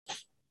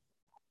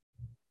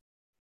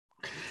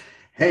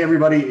Hey,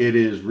 everybody, it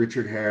is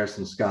Richard Harris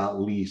and Scott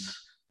Leese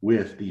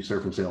with the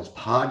Surf and Sales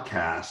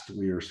podcast.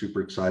 We are super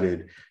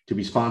excited to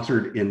be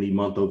sponsored in the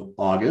month of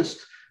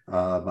August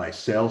by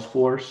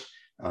Salesforce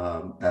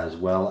as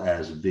well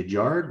as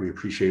Vidyard. We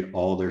appreciate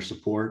all their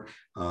support.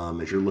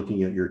 As you're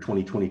looking at your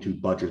 2022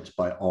 budgets,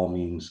 by all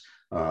means,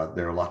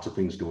 there are lots of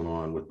things going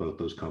on with both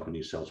those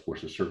companies.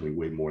 Salesforce is certainly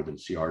way more than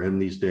CRM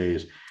these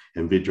days,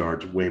 and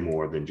Vidyard's way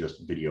more than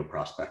just video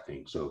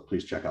prospecting. So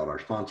please check out our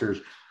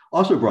sponsors.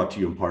 Also brought to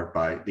you in part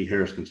by the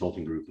Harris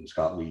Consulting Group and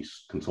Scott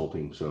Leese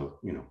Consulting. So,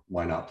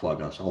 why not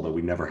plug us? Although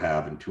we never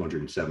have in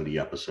 270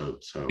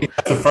 episodes. So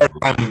that's the first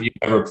time you've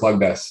ever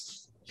plugged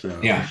us. So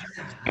yeah.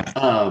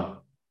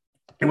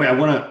 Anyway, I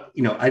want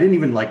to, I didn't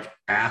even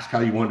ask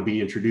how you want to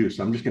be introduced.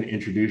 I'm just going to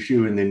introduce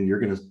you, and then you're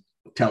going to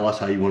tell us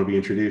how you want to be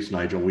introduced,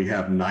 Nigel. We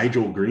have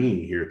Nigel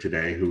Green here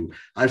today, who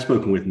I've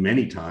spoken with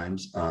many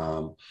times.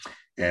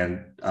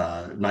 And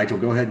Nigel,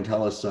 go ahead and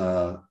tell us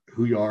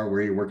who you are,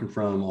 where you're working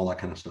from, all that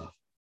kind of stuff.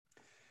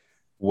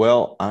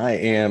 Well, I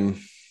am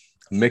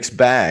a mixed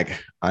bag.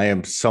 I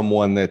am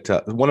someone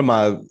that one of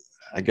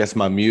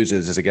my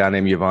muses is a guy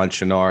named Yvon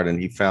Chouinard, and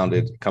he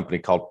founded a company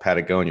called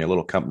Patagonia, a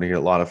little company a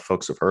lot of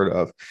folks have heard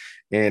of.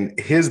 And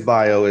his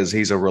bio is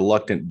he's a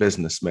reluctant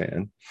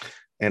businessman.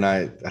 And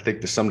I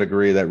think to some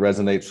degree that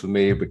resonates with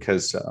me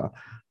because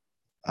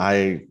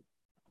I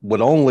would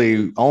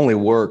only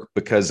work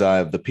because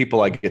of the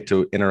people I get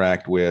to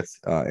interact with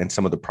and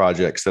some of the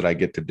projects that I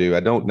get to do. I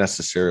don't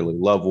necessarily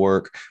love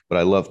work, but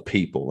I love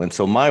people. And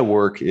so my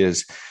work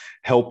is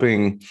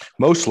helping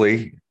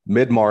mostly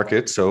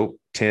mid-market, so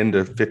 10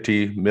 to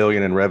 50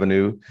 million in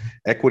revenue,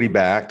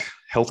 equity-backed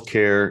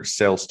healthcare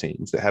sales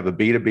teams that have a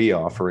B2B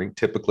offering.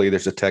 Typically,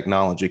 there's a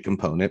technology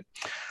component.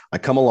 I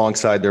come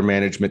alongside their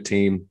management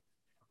team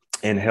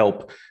and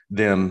help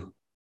them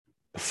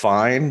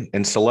find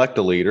and select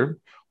a leader,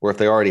 or if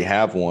they already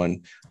have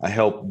one, I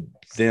help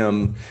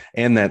them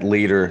and that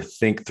leader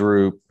think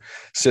through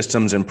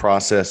systems and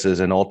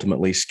processes and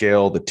ultimately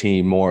scale the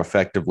team more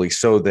effectively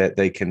so that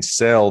they can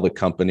sell the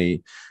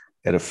company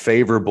at a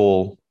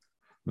favorable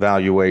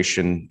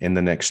valuation in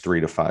the next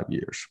 3 to 5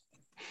 years.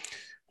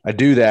 I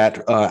do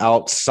that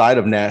outside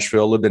of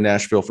Nashville, lived in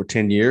Nashville for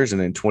 10 years,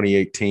 and in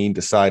 2018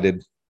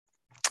 decided,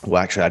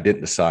 well, actually, I didn't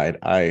decide.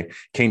 I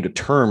came to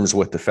terms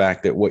with the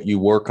fact that what you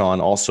work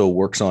on also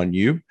works on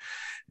you.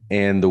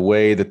 And the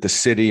way that the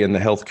city and the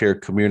healthcare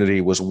community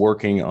was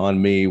working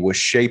on me was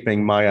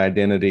shaping my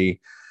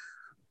identity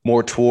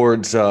more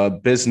towards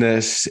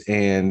business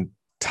and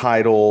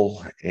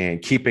title and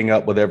keeping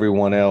up with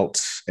everyone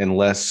else, and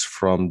less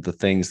from the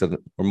things that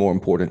were more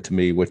important to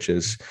me, which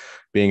is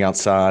being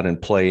outside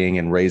and playing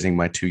and raising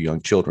my 2 young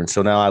children.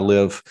 So now I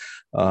live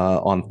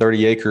on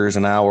 30 acres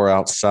an hour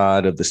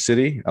outside of the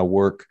city. I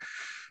work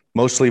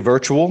mostly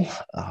virtual,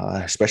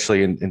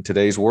 especially in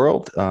today's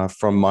world,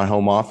 from my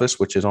home office,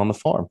 which is on the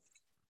farm.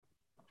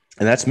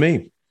 And that's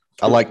me.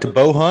 I like to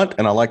bow hunt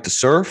and I like to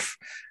surf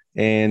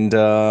and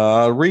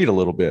read a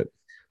little bit.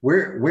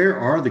 Where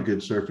are the good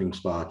surfing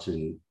spots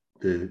in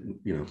the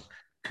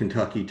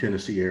Kentucky,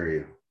 Tennessee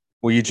area?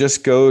 Well, you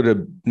just go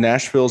to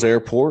Nashville's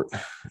airport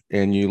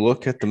and you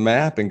look at the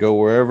map and go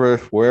wherever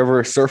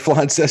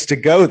Surfline says to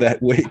go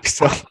that week.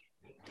 So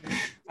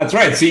that's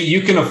right. See,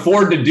 you can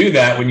afford to do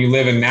that when you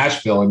live in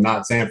Nashville and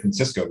not San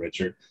Francisco,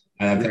 Richard.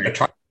 I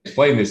tried to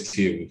explain this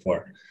to you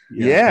before.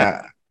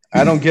 Yeah.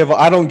 I don't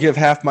give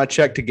half my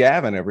check to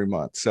Gavin every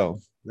month.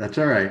 So that's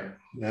all right.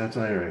 That's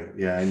all right.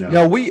 Yeah, I know.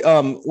 No,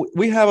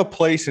 we have a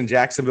place in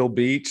Jacksonville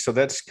Beach. So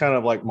that's kind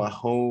of like my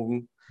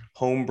home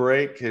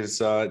break is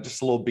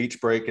just a little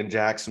beach break in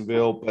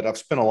Jacksonville. But I've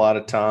spent a lot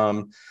of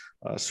time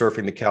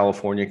surfing the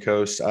California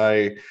coast.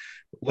 I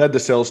led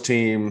the sales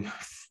team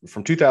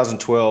from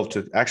 2012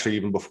 to actually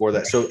even before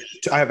that. So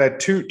I've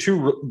had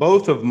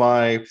both of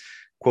my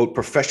quote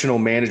professional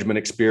management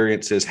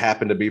experiences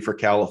happen to be for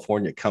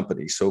California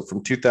companies. So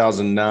from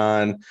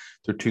 2009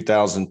 through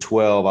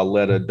 2012, I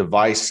led a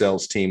device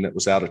sales team that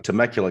was out of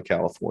Temecula,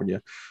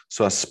 California.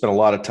 So I spent a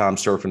lot of time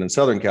surfing in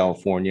Southern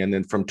California. And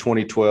then from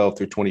 2012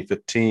 through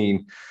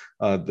 2015,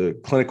 the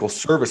clinical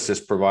services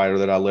provider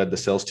that I led the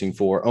sales team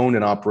for owned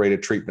and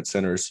operated treatment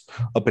centers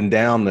up and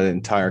down the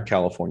entire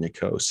California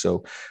coast.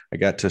 So I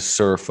got to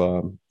surf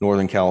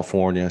Northern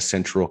California,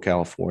 Central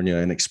California,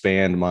 and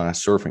expand my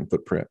surfing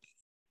footprint.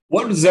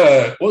 What's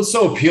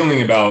so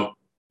appealing about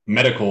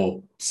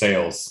medical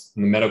sales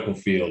in the medical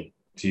field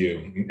to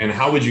you? And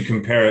how would you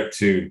compare it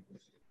to,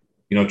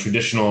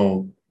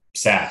 traditional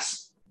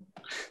SaaS?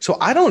 So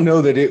I don't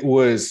know that it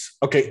was,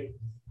 okay,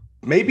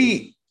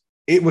 maybe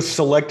it was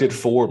selected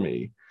for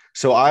me.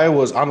 So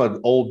I'm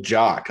an old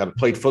jock. I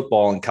played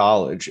football in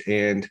college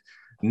and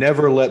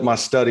never let my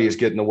studies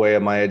get in the way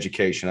of my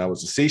education. I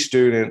was a C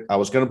student. I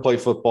was going to play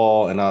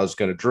football and I was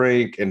going to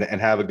drink and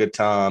have a good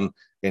time.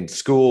 And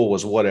school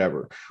was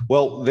whatever.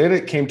 Well, then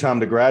it came time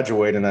to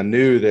graduate, and I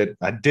knew that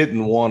I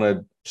didn't want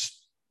to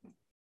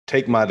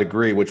take my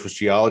degree, which was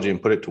geology,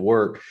 and put it to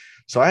work.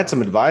 So I had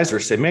some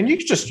advisors say, "Man, you're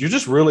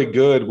just really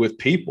good with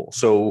people,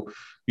 so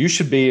you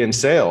should be in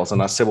sales."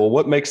 And I said, "Well,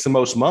 what makes the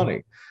most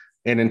money?"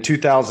 And in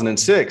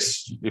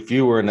 2006, if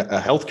you were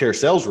a healthcare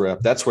sales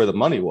rep, that's where the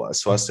money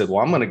was. So I said,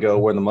 well, I'm going to go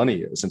where the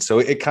money is. And so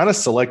it kind of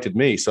selected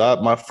me.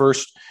 So my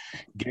first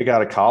gig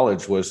out of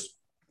college was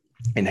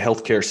in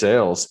healthcare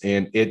sales,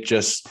 and it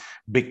just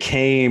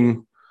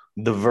became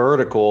the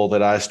vertical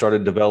that I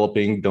started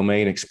developing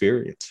domain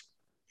experience.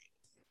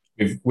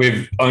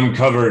 We've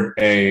uncovered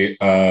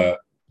an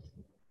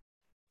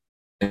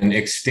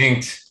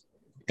extinct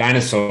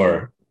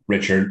dinosaur,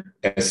 Richard,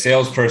 a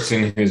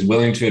salesperson who's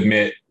willing to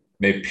admit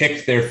they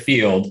picked their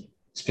field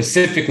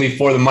specifically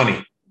for the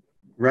money.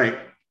 Right.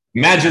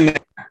 Imagine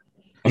that.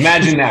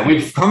 Imagine that.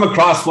 We've come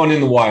across one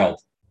in the wild.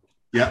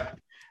 Yeah.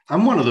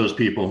 I'm one of those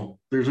people.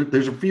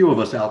 There's a few of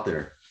us out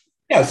there.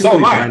 Yeah, so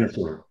am I.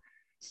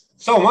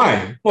 So am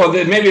I. Well,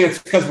 then maybe it's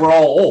because we're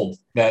all old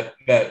that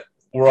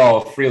we're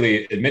all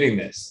freely admitting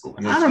this.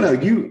 I don't know.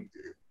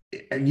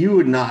 You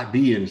would not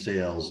be in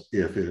sales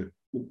if it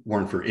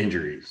weren't for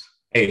injuries.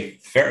 Hey,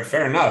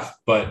 fair enough.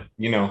 But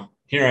here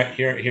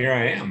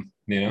I am.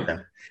 Yeah.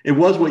 It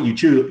was what you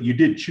choose. You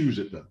did choose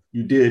it though.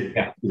 You did.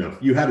 Yeah.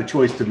 You had a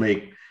choice to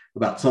make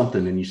about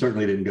something, and you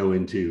certainly didn't go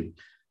into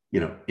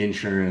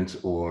insurance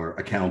or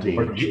accounting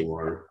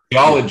or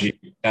geology,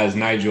 as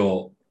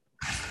Nigel.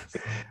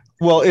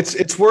 Well,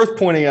 it's worth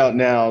pointing out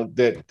now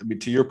that,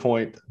 to your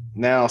point,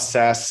 now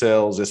SaaS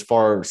sales is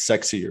far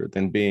sexier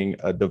than being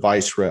a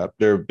device rep.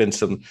 There have been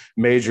some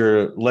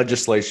major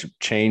legislation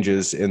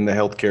changes in the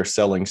healthcare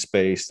selling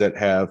space that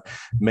have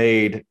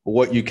made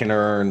what you can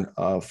earn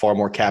far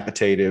more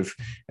capitative.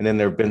 And then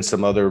there have been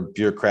some other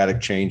bureaucratic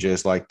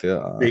changes like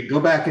the... Hey, go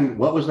back and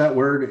what was that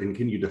word? And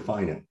can you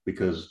define it?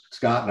 Because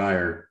Scott and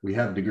I we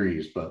have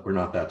degrees, but we're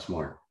not that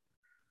smart.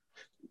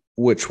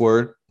 Which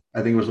word?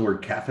 I think it was the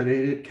word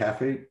capitative.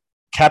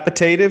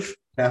 Capitative?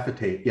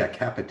 Yeah,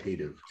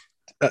 capitative.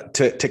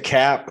 To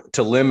cap,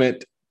 to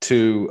limit,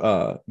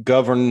 to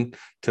govern,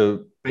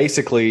 to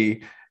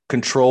basically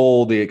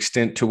control the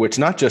extent to which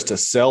not just a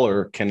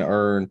seller can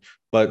earn,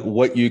 but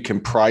what you can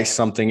price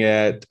something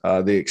at,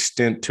 the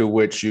extent to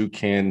which you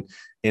can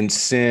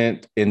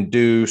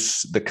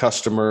induce the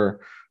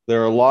customer.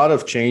 There are a lot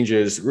of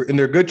changes, and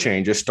they're good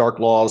changes, Stark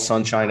Laws,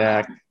 Sunshine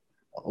Act,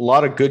 a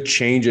lot of good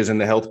changes in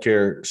the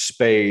healthcare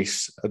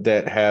space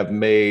that have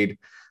made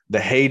the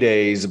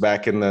heydays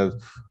back in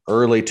the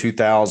early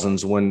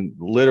 2000s when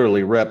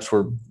literally reps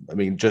were,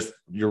 just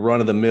your run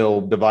of the mill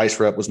device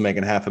rep was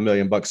making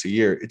 $500,000 a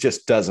year. It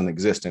just doesn't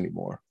exist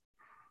anymore.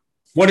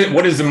 What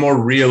is a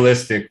more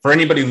realistic for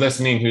anybody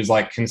listening who's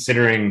like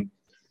considering,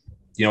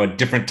 a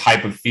different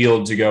type of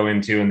field to go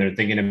into, and they're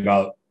thinking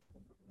about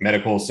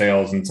medical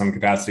sales in some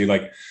capacity?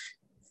 Like,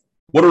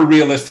 what are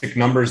realistic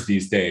numbers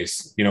these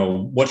days?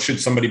 What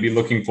should somebody be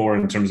looking for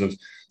in terms of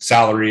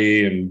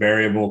salary and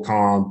variable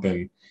comp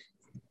and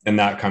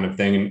that kind of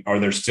thing? And are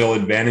there still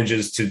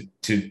advantages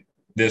to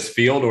this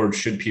field, or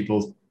should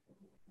people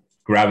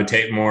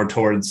gravitate more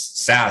towards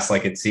SaaS,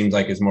 like it seems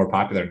like is more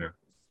popular now?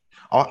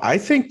 I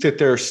think that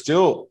there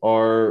still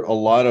are a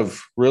lot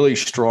of really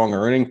strong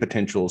earning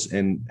potentials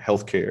in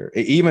healthcare,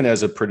 even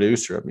as a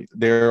producer.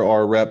 There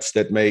are reps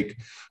that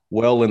make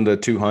well in the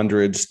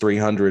 200s,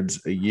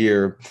 300s a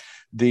year.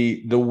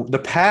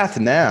 The path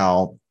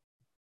now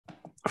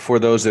for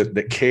those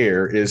that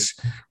care is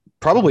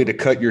probably to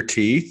cut your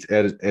teeth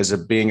as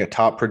being a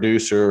top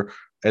producer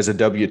as a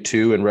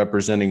W-2 and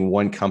representing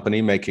one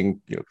company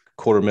making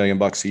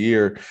 $250,000 a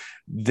year,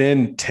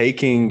 then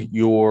taking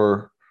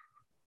your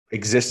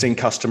existing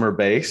customer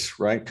base,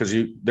 right? Because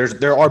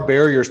there are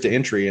barriers to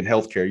entry in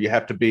healthcare. You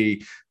have to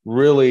be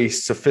really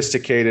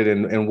sophisticated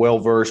and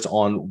well-versed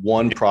on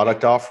one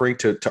product offering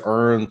to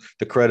earn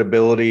the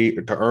credibility,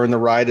 to earn the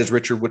right, as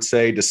Richard would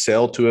say, to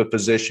sell to a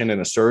physician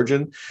and a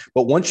surgeon.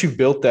 But once you've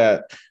built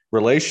that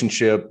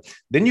relationship,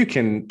 then you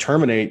can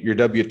terminate your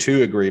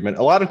W-2 agreement.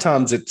 A lot of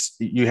times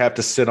you have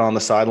to sit on the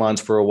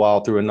sidelines for a while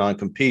through a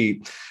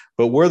non-compete.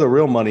 But where the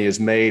real money is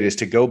made is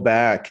to go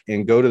back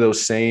and go to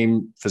those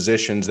same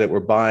physicians that were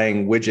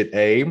buying widget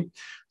A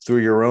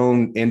through your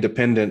own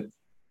independent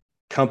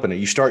company.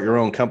 You start your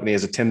own company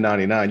as a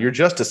 1099. You're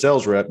just a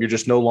sales rep. You're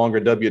just no longer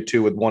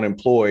W-2 with one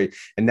employee.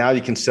 And now you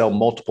can sell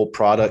multiple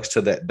products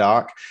to that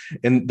doc.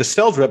 And the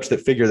sales reps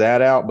that figure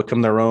that out,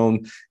 become their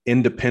own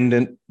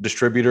independent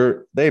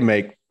distributor, they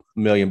make $1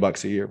 million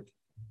a year.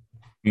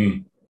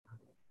 Mm.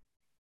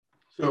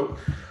 So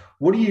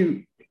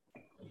you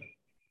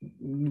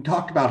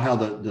talked about how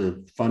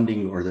the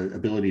funding or the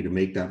ability to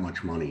make that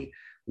much money.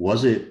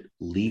 Was it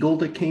legal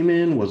that came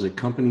in? Was it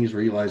companies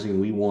realizing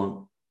we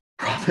want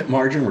profit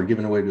margin we're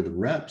giving away to the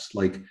reps?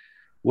 Like,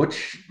 what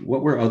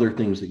were other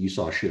things that you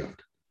saw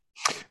shift?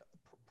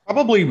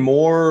 Probably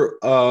more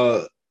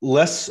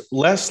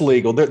less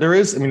legal. There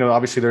is,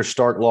 obviously there's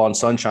Stark Law and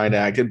Sunshine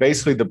Act, and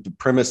basically the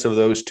premise of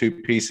those two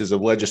pieces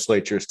of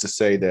legislature is to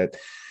say that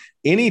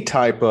any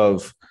type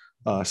of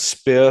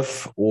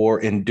spiff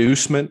or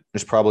inducement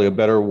is probably a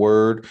better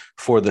word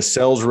for the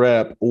sales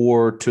rep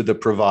or to the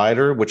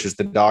provider, which is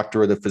the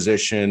doctor or the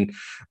physician,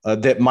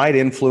 that might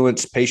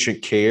influence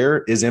patient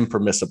care is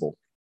impermissible.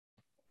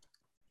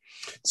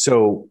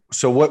 So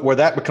where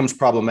that becomes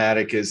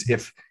problematic is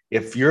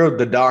if you're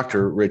the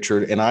doctor,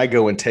 Richard, and I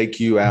go and take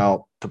you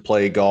out to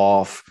play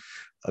golf,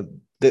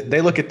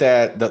 they look at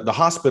that. The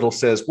hospital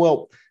says,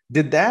 well,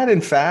 did that in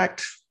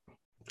fact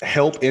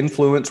help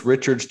influence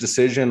Richard's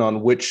decision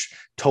on which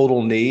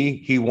total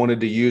knee he wanted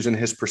to use in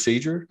his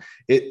procedure?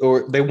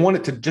 Or they want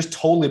it to just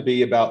totally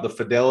be about the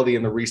fidelity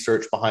and the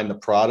research behind the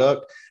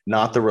product,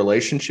 not the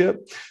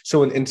relationship.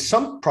 So in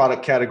some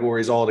product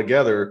categories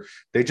altogether,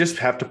 they just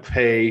have to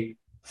pay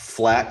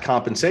flat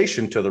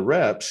compensation to the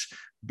reps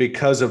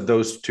because of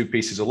those two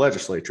pieces of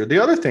legislature. The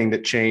other thing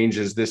that changed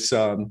is this,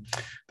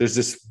 there's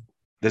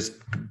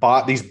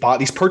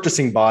these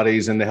purchasing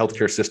bodies in the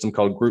healthcare system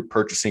called group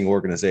purchasing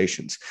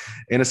organizations.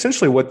 And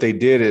essentially what they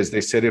did is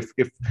they said, if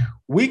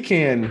we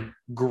can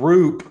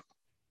group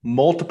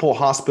multiple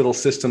hospital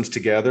systems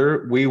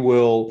together, we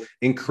will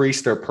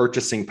increase their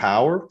purchasing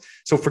power.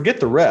 So forget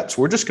the reps.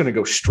 We're just going to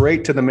go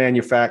straight to the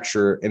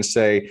manufacturer and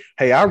say,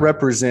 hey, I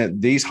represent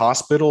these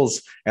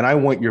hospitals and I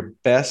want your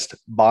best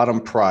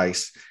bottom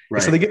price.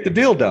 Right. So they get the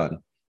deal done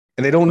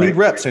and they don't need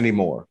reps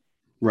anymore.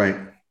 Right.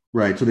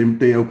 Right. So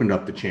they opened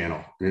up the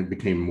channel and it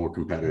became more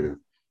competitive.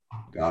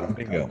 Got it.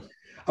 Bingo.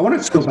 I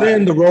want to go back.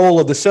 Then the role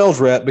of the sales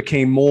rep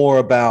became more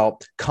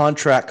about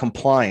contract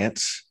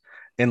compliance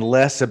and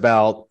less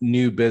about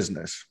new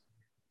business.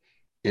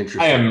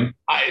 Interesting.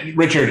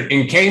 Richard,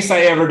 in case I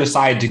ever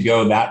decide to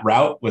go that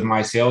route with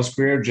my sales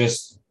career,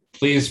 just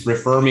please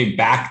refer me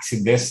back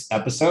to this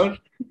episode,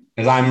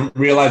 because I'm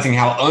realizing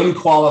how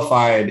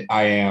unqualified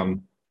I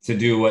am to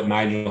do what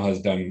Nigel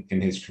has done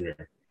in his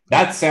career.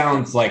 That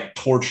sounds like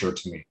torture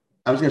to me.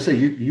 I was going to say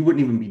you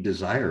wouldn't even be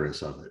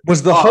desirous of it.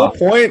 Was the whole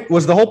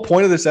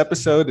point of this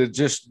episode to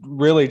just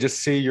really just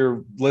see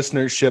your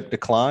listenership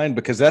decline?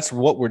 Because that's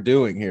what we're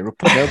doing here. We're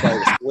putting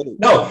everybody to sleep.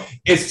 No,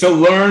 it's to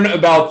learn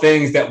about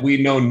things that we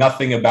know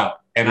nothing about.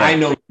 And I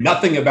know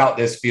nothing about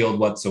this field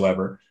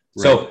whatsoever.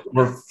 Right. So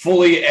we're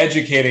fully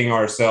educating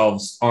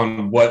ourselves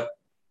on what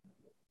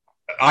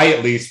I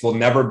at least will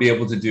never be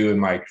able to do in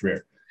my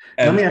career.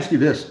 And let me ask you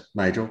this,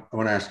 Nigel. I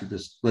want to ask you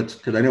this.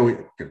 Because I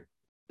know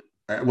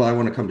I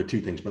want to come to two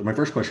things, but my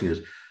first question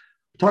is,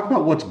 talk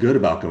about what's good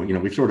about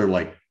going. We've sort of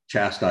like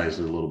chastised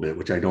it a little bit,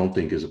 which I don't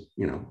think is,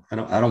 I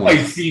don't want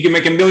to. You can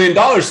make $1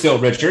 million still,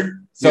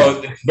 Richard.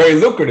 So it's very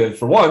lucrative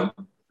for one.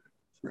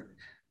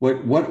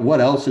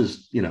 What else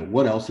is,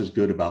 what else is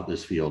good about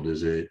this field?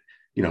 Is it,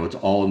 it's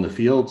all in the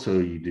field. So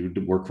you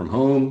do work from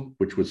home,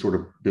 which was sort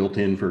of built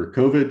in for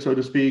COVID, so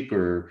to speak,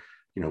 or,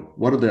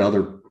 what are the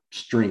other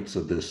strengths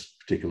of this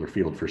particular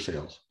field for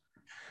sales?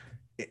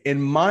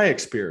 In my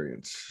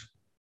experience,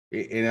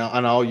 and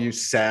I'll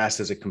use SaaS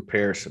as a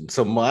comparison.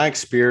 So my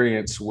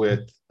experience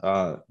with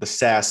the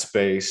SaaS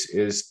space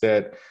is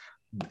that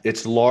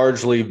it's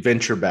largely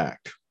venture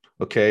backed.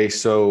 Okay.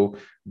 So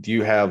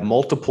you have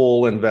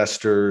multiple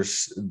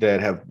investors that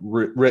have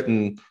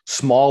written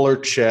smaller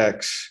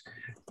checks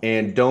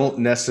and don't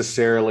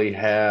necessarily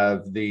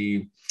have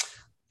the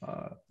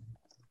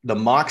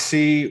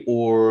moxie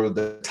or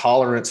the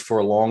tolerance for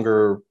a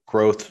longer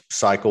growth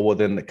cycle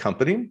within the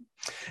company.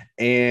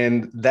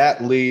 And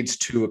that leads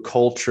to a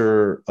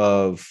culture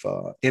of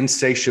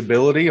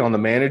insatiability on the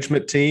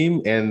management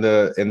team and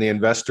the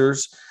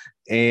investors,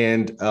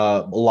 and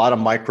a lot of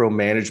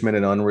micromanagement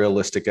and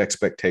unrealistic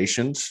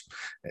expectations.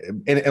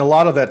 And a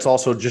lot of that's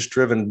also just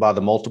driven by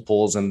the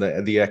multiples and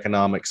the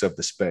economics of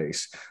the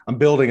space. I'm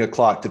building a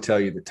clock to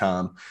tell you the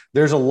time.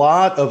 There's a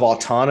lot of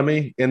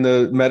autonomy in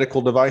the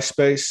medical device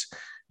space.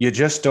 You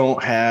just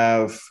don't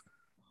have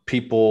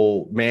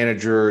people,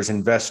 managers,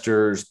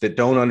 investors that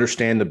don't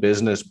understand the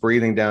business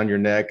breathing down your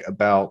neck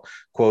about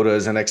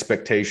quotas and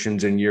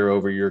expectations and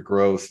year-over-year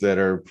growth that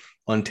are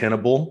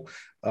untenable.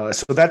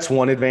 So that's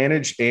one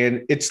advantage.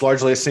 And it's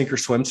largely a sink or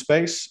swim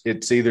space.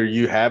 It's either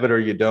you have it or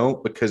you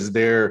don't, because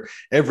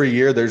every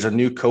year there's a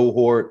new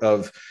cohort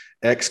of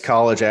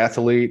ex-college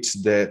athletes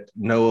that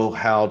know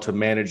how to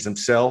manage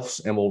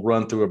themselves and will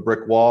run through a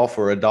brick wall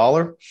for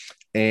 $1.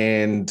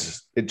 And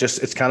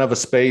it's kind of a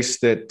space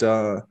that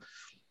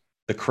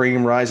the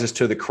cream rises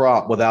to the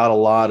crop without a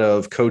lot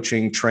of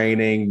coaching,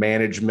 training,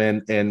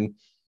 management, and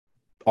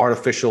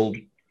artificial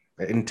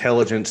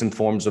intelligence in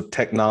forms of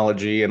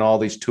technology and all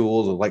these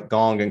tools like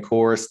Gong and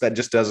Chorus. That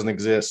just doesn't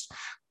exist.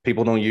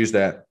 People don't use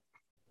that.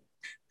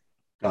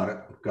 Got it.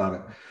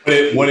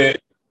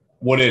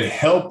 Would it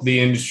help the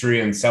industry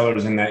and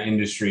sellers in that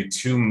industry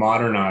to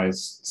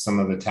modernize some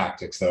of the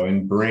tactics, though,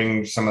 and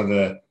bring some of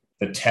the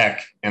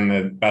tech and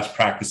the best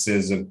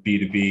practices of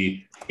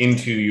B2B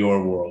into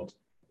your world?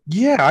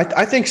 Yeah,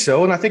 I think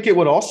so. And I think it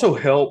would also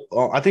help.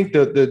 I think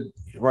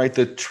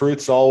the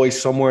truth's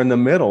always somewhere in the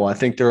middle. I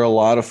think there are a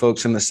lot of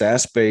folks in the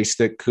SaaS space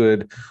that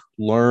could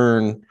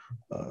learn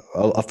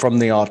from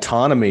the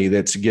autonomy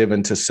that's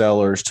given to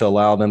sellers to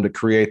allow them to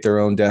create their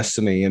own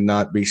destiny and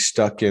not be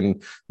stuck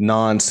in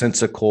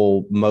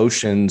nonsensical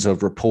motions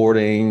of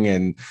reporting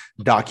and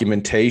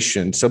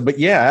documentation. So, but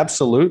yeah,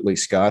 absolutely,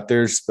 Scott.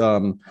 There's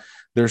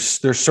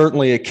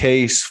certainly a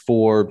case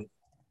for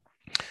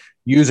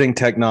using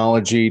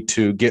technology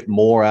to get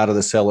more out of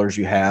the sellers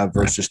you have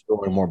versus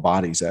throwing more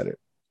bodies at it.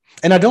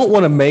 And I don't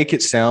want to make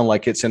it sound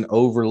like it's an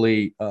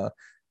overly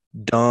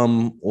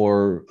dumb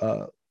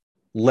or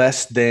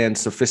less than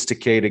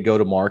sophisticated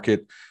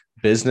go-to-market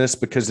business,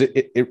 because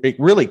it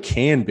really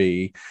can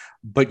be,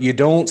 but you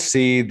don't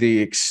see the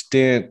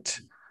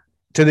extent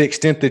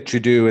that you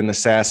do in the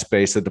SaaS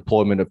space, the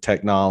deployment of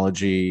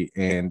technology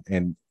and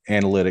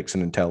analytics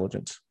and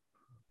intelligence.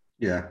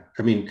 Yeah.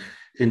 I mean,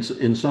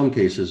 in some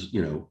cases,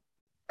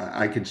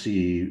 I could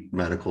see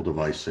medical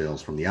device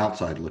sales from the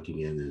outside looking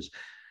in as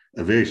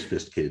a very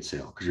sophisticated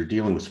sale, because you're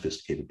dealing with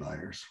sophisticated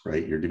buyers,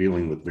 right? You're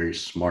dealing with very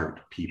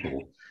smart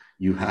people.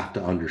 You have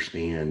to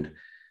understand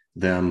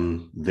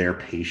them, their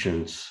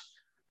patients.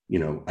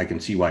 I can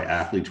see why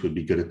athletes would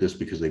be good at this,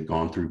 because they've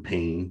gone through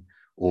pain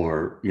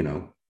or,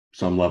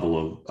 some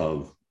level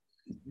of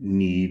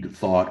need,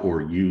 thought,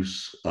 or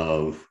use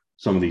of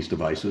some of these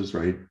devices,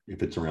 right?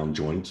 If it's around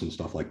joints and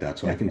stuff like that.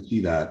 So yeah.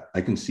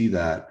 I can see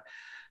that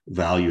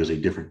value as a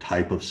different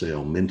type of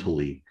sale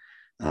mentally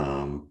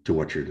to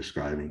what you're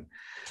describing.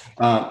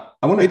 I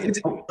want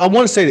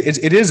to say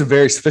it is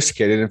very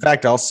sophisticated. In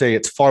fact, I'll say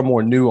it's far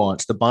more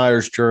nuanced. The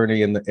buyer's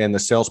journey and the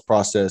sales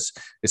process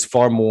is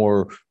far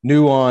more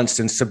nuanced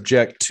and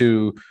subject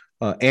to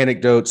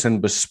anecdotes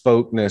and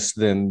bespokeness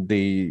than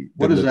the.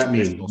 What does that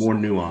mean? More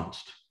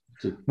nuanced?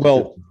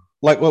 Well,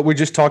 like what we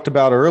just talked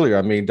about earlier.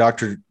 I mean,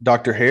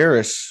 Dr.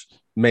 Harris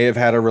may have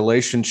had a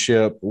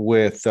relationship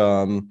with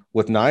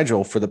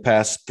Nigel for the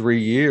past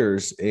 3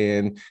 years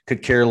and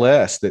could care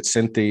less that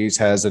Synthes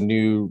has a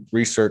new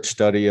research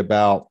study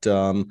about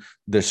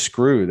the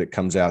screw that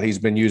comes out. He's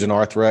been using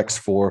Arthrex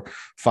for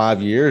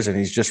 5 years and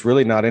he's just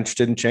really not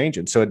interested in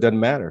changing. So it doesn't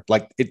matter.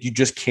 You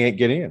just can't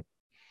get in.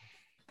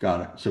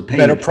 Got it. So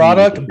better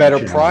product, better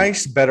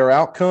price, better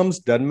outcomes,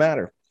 doesn't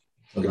matter.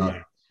 Got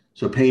it.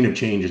 So pain of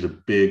change is a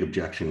big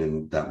objection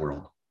in that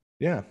world.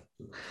 Yeah.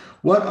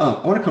 What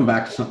I want to come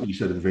back to something you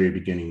said at the very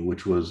beginning,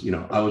 which was,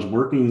 I was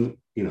working,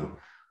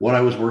 what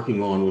I was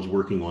working on was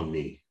working on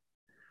me.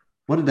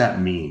 What did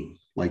that mean?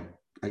 I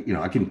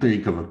can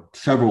think of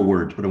several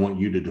words, but I want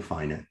you to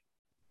define it.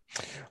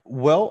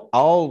 Well,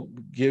 I'll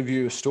give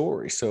you a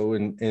story. So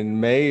in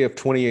May of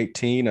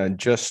 2018, I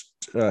just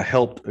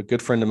helped a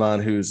good friend of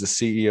mine who's the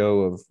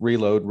CEO of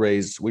Reload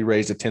we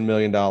raised a $10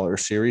 million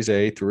Series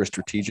A through a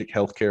strategic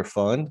healthcare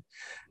fund.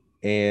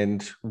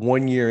 And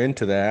 1 year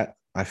into that,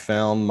 I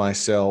found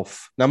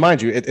myself, now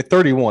mind you, at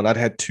 31, I'd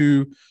had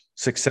 2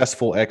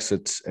 successful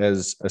exits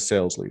as a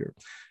sales leader.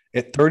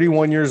 At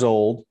 31 years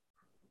old,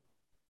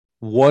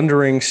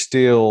 wondering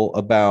still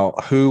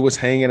about who was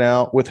hanging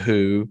out with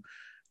who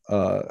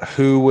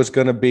was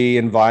going to be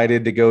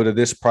invited to go to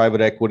this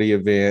private equity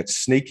event,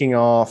 sneaking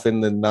off in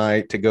the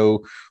night to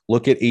go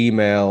look at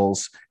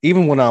emails.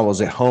 Even when I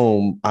was at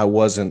home, I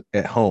wasn't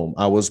at home.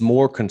 I was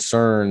more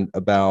concerned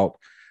about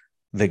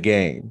the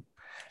game.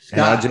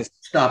 Scott,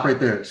 stop right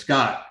there.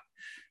 Scott,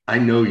 I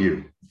know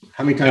you.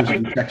 How many times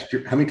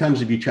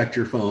have you checked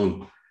your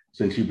phone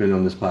since you've been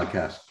on this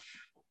podcast?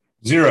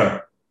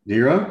 Zero.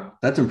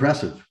 That's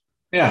impressive.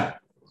 Yeah.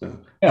 So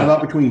how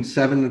about between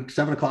 7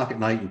 o'clock at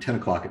night and 10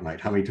 o'clock at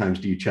night? How many times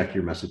do you check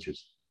your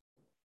messages?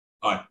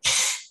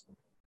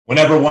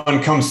 Whenever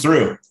one comes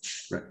through.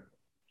 Right.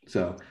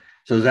 So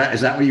is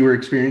that what you were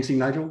experiencing,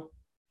 Nigel?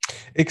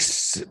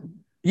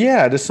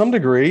 Yeah, to some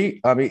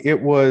degree. I mean,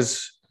 it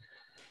was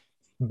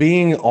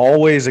being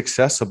always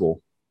accessible,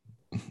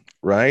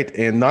 right?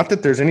 And not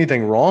that there's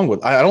anything wrong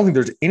with, I don't think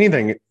there's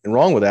anything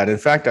wrong with that. In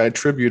fact, I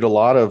attribute a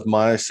lot of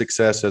my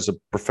success as a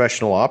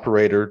professional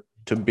operator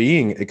to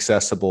being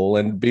accessible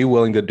and be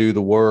willing to do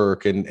the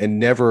work and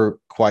never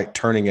quite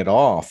turning it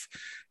off.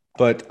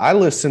 But I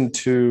listened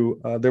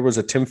to, there was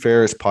a Tim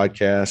Ferriss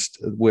podcast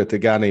with a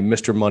guy named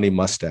Mr. Money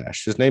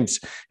Mustache. His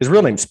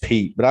real name's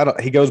Pete,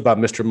 but he goes by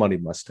Mr. Money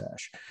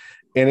Mustache.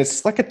 And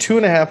it's like a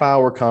 2.5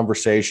 hour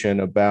conversation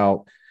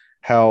about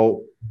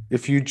how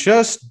if you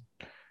just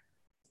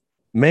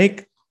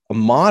make a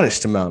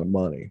modest amount of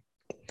money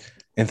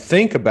and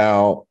think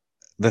about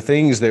the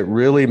things that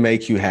really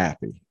make you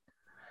happy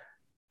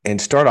and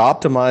start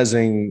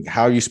optimizing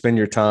how you spend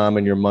your time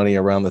and your money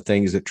around the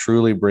things that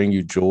truly bring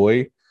you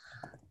joy,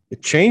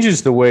 it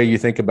changes the way you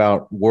think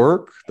about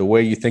work, the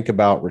way you think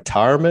about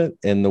retirement,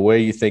 and the way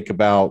you think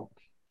about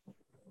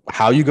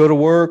how you go to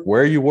work,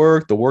 where you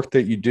work, the work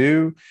that you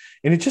do.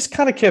 And it just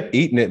kind of kept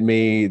eating at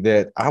me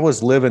that I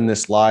was living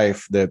this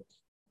life that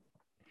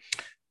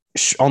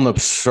on the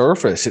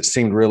surface, it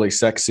seemed really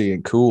sexy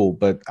and cool,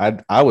 but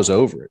I was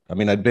over it. I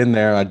mean, I'd been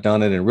there, I'd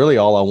done it. And really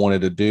all I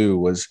wanted to do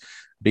was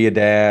be a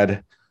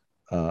dad,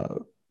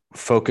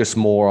 focus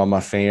more on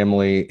my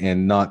family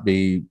and not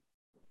be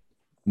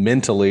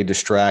mentally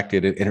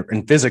distracted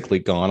and physically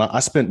gone. I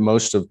spent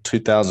most of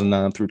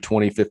 2009 through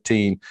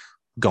 2015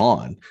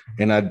 gone.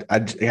 And I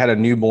had a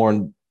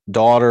newborn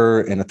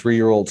daughter and a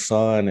 3-year-old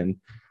son, and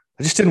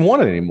I just didn't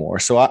want it anymore.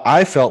 So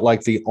I felt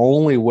like the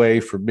only way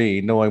for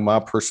me, knowing my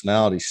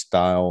personality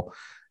style,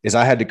 is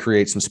I had to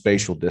create some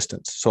spatial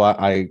distance. So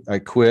I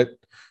quit,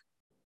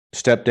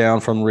 stepped down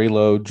from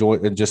Reload,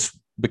 joined, and just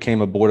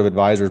became a board of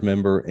advisors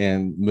member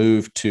and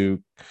moved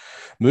to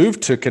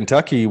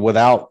Kentucky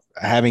without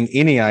having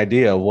any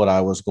idea what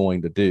I was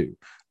going to do.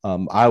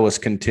 I was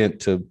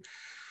content to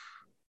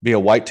be a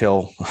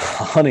whitetail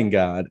hunting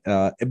guide.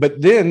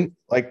 But then,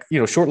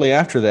 shortly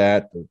after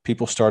that,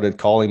 people started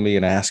calling me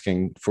and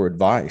asking for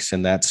advice.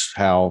 And that's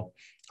how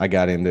I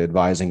got into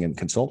advising and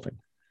consulting.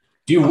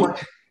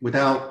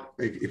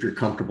 If you're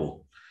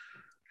comfortable,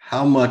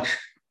 how much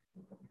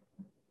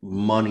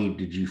money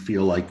did you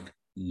feel like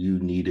you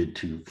needed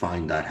to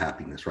find that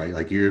happiness, right?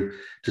 Like to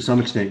some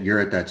extent, you're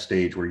at that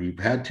stage where you've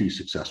had 2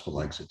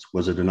 successful exits.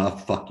 Was it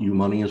enough fuck you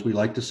money, as we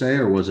like to say,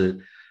 or was it,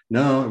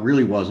 no, it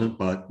really wasn't.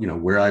 But,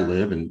 where I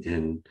live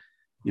in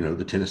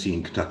the Tennessee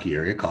and Kentucky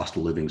area, cost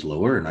of living's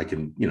lower, and I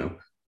can,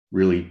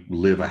 really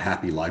live a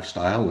happy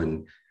lifestyle.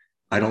 And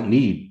I don't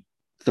need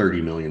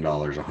 $30 million,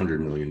 $100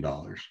 million.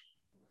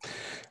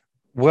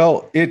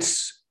 Well,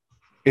 it's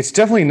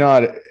definitely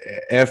not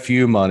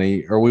FU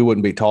money, or we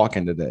wouldn't be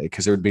talking today,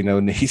 because there would be no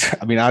need.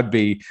 I mean, I'd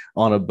be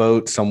on a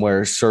boat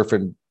somewhere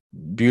surfing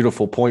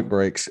beautiful point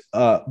breaks.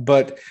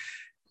 But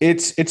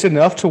it's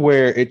enough to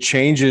where it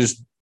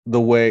changes the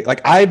way,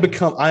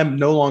 I'm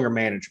no longer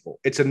manageable.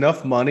 It's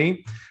enough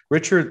money,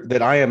 Richard,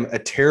 that I am a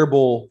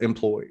terrible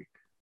employee.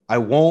 I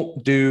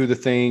won't do the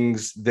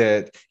things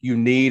that you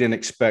need and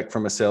expect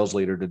from a sales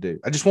leader to do.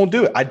 I just won't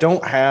do it. I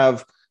don't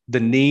have the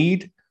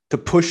need to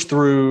push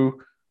through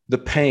the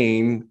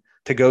pain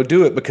to go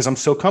do it because I'm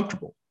so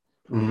comfortable.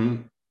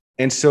 Mm-hmm.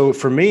 And so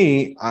for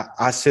me,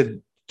 I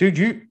said,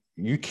 dude,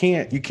 you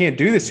can't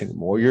do this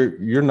anymore.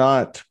 You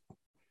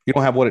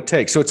don't have what it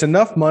takes. So it's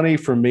enough money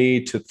for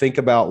me to think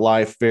about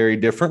life very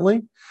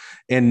differently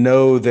and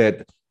know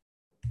that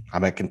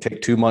I can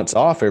take 2 months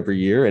off every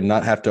year and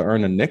not have to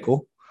earn a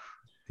nickel,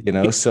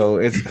 so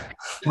it's.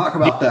 Talk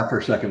about that for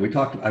a second.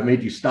 I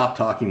made you stop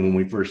talking when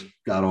we first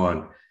got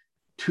on.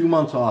 2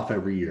 months off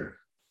every year.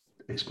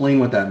 Explain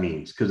what that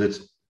means,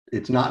 because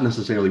it's not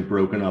necessarily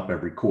broken up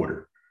every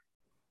quarter.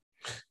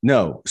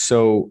 No.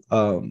 So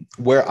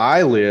where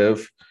I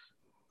live,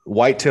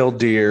 whitetail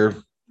deer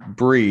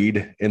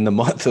breed in the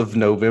month of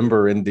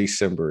November and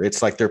December.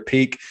 It's like their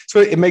peak. So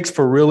it makes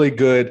for really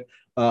good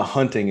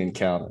hunting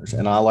encounters.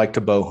 And I like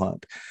to bow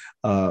hunt.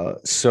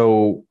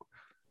 So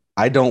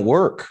I don't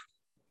work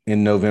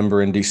in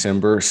November and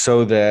December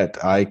so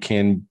that I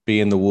can be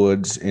in the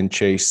woods and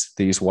chase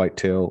these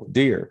whitetail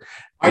deer.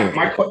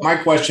 My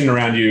question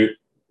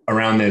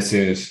around this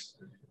is,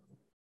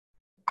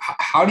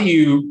 how do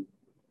you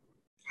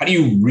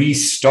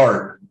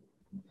restart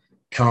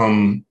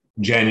come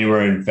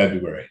January and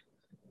February,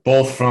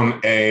 both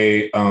from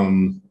a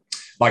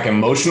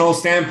emotional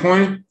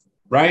standpoint,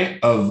 right?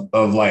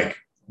 Of like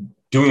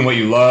doing what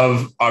you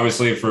love,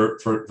 obviously for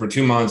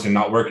 2 months and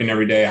not working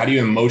every day. How do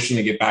you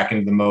emotionally get back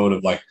into the mode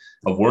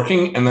of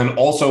working? And then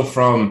also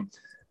from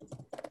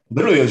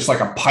literally just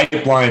like a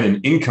pipeline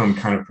and income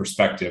kind of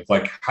perspective.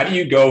 Like, how do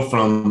you go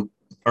from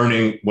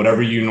earning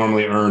whatever you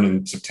normally earn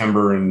in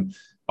September and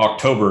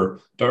October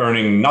to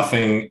earning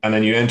nothing? And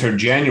then you enter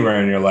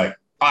January and you're like,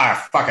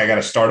 fuck, I got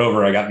to start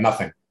over. I got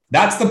nothing.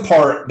 That's the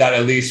part that,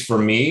 at least for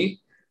me,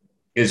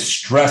 is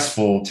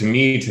stressful to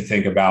me to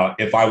think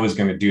about if I was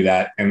going to do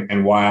that,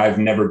 and why I've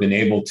never been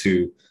able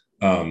to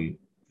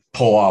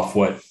pull off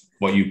what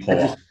you pull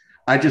off.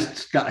 I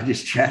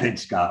just chatted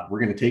Scott. We're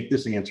going to take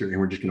this answer and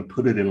we're just going to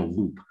put it in a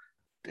loop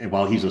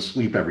while he's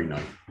asleep every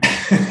night.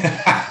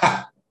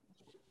 How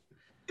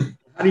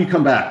do you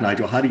come back,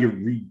 Nigel? How do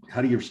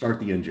you start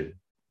the engine?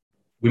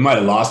 We might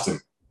have lost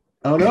him.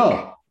 Oh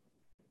no.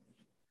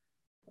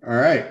 All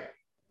right.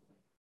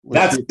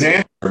 That's his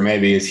answer,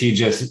 maybe, is he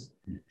just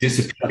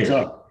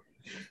disappeared.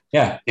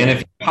 Yeah.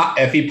 And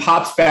if he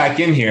pops back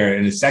in here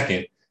in a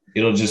second,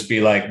 it'll just be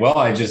like, well,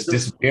 I just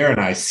disappear and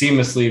I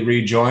seamlessly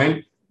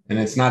rejoin, and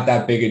it's not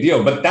that big a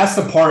deal. But that's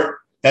the part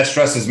that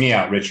stresses me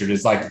out, Richard,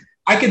 is like,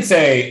 I could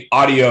say,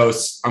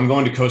 adios, I'm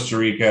going to Costa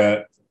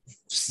Rica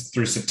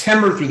through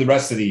September, through the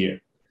rest of the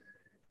year.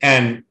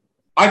 And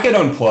I could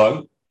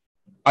unplug.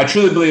 I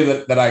truly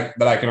believe that I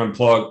can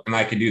unplug and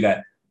I could do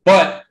that.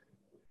 But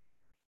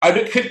I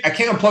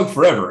can't unplug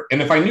forever.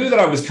 And if I knew that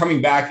I was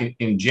coming back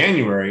in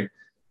January,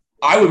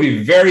 I would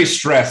be very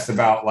stressed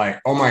about,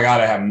 like, oh my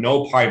God, I have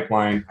no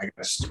pipeline. I got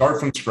to start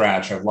from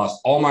scratch. I've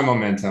lost all my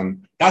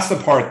momentum. That's the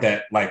part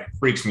that like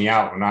freaks me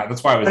out. And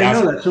that's why I was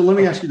asking. Know that. So let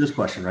me ask you this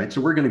question, right? So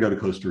we're going to go to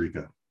Costa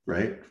Rica,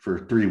 right? For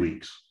 3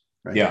 weeks,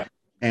 right? Yeah.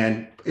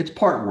 And it's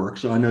part work.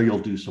 So I know you'll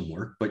do some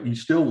work, but you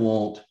still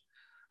won't.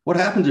 What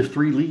happens if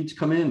 3 leads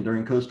come in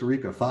during Costa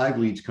Rica? 5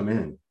 leads come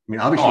in? I mean,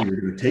 obviously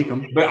you're going to take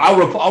them. But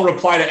I'll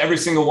reply to every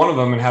single one of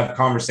them and have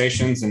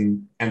conversations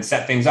and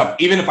set things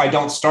up, even if I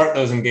don't start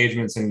those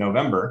engagements in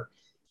November,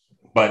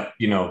 but,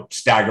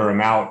 stagger them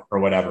out or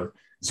whatever.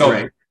 So,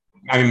 right.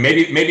 I mean,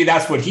 maybe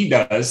that's what he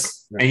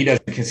does, right. And he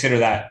doesn't consider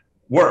that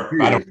work.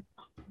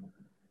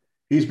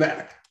 He's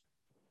back.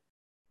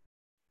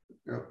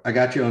 I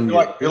got you on.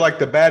 You're like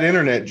the bad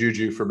internet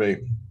juju for me.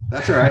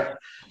 That's all right.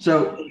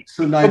 So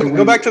Nigel,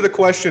 go back to the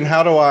question.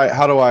 How do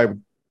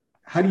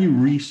you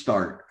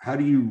restart? How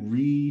do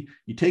you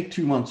take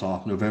 2 months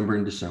off, November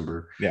and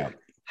December. Yeah.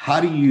 How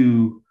do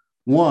you,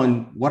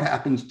 what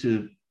happens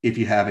to if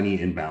you have any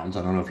inbounds.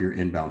 I don't know if you're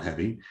inbound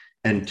heavy.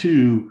 And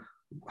two,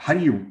 how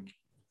do you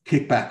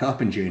kick back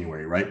up in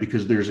January, right?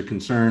 Because there's a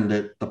concern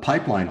that the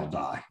pipeline will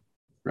die,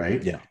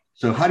 right? Yeah.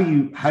 So how do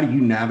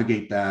you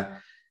navigate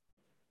that?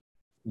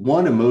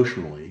 One,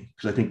 emotionally,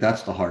 because I think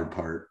that's the hard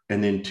part.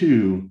 And then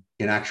two,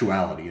 in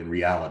actuality, in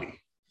reality.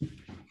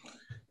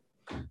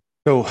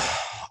 So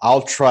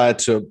I'll try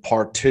to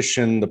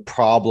partition the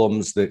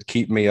problems that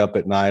keep me up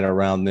at night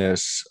around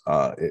this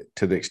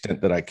to the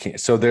extent that I can.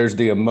 So there's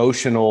the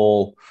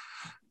emotional,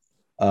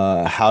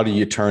 how do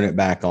you turn it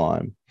back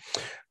on?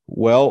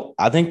 Well,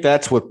 I think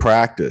that's with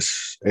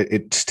practice.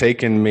 It's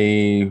taken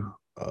me,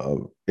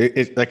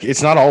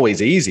 it's not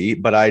always easy,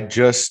 but I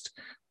just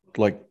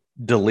like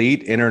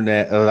delete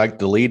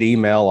delete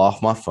email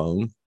off my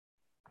phone.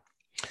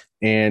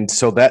 And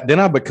so that then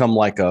I become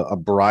like a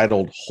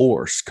bridled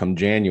horse come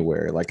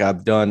January. Like I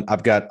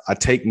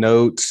take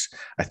notes.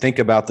 I think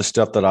about the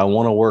stuff that I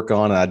want to work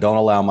on, and I don't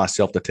allow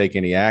myself to take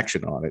any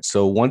action on it.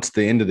 So once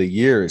the end of the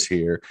year is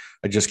here,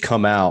 I just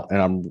come out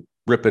and I'm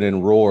ripping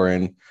and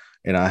roaring,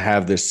 and I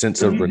have this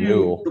sense of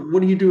renewal. What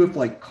do you do if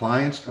like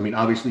clients? I mean,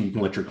 obviously you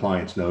can let your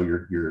clients know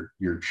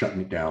you're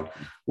shutting it down.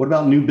 What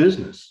about new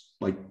business?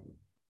 Like,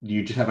 do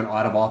you just have an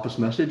out of office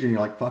message and you're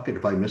like, fuck it,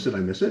 if I miss it, I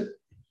miss it?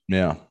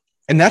 Yeah.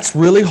 And that's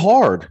really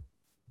hard.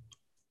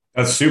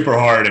 That's super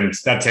hard. And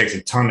that takes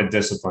a ton of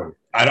discipline.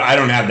 I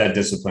don't have that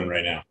discipline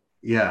right now.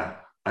 Yeah.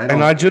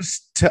 And I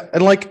just,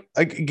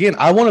 again,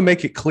 I want to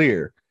make it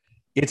clear.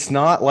 It's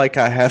not like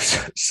I have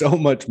so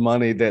much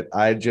money that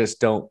I just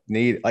don't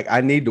need, like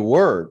I need to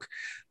work.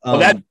 Well,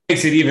 that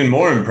makes it even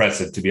more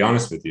impressive, to be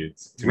honest with you.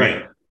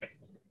 Right.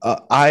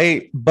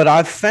 But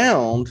I've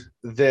found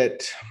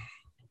that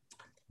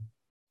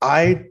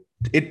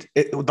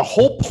the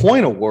whole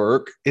point of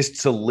work is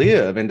to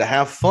live and to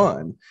have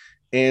fun.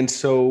 And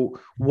so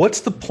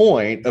what's the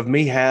point of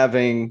me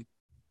having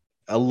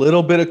a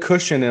little bit of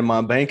cushion in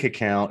my bank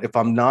account if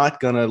I'm not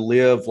going to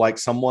live like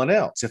someone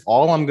else? If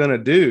all I'm going to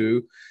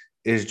do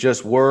is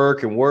just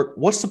work and work,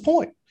 what's the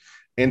point?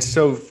 And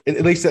so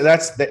at least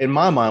that's in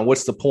my mind,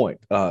 what's the point?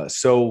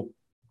 So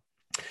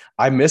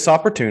I miss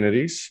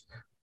opportunities.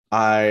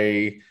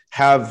 I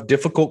have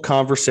difficult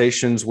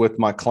conversations with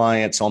my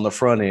clients on the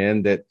front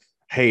end that,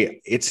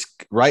 hey, it's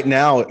right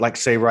now, like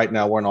say right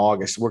now, we're in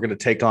August, we're going to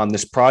take on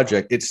this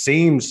project. It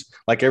seems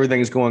like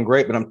everything is going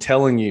great, but I'm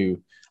telling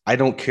you, I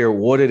don't care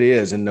what it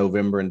is in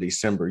November and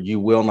December, you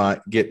will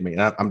not get me.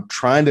 And I'm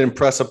trying to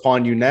impress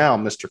upon you now,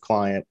 Mr.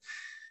 Client,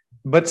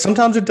 but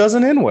sometimes it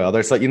doesn't end well.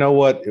 There's like, you know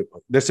what,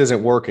 this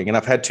isn't working. And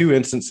I've had two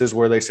instances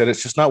where they said,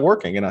 it's just not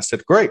working. And I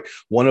said, great.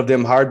 One of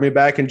them hired me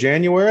back in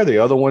January. The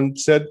other one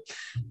said,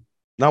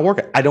 not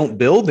working. I don't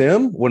bill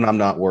them when I'm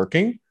not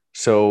working.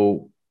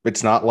 So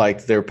it's not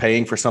like they're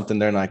paying for something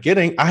they're not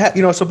getting.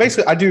 So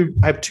basically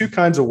I have two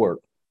kinds of work.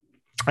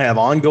 I have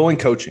ongoing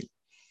coaching,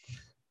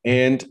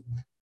 and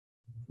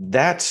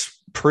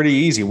that's pretty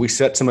easy. We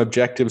set some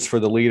objectives for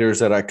the leaders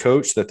that I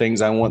coach, the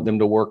things I want them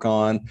to work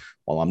on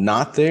while I'm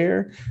not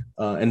there.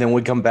 And then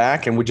we come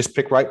back and we just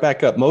pick right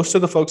back up. Most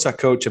of the folks I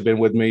coach have been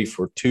with me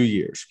for 2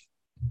 years.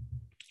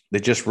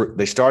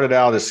 They started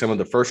out as some of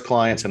the first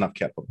clients, and I've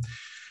kept them.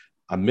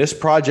 I miss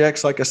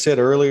projects, like I said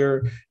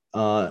earlier.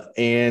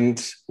 And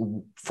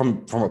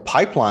from a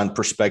pipeline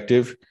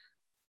perspective,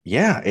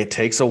 yeah, it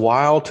takes a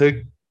while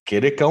to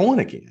get it going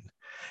again.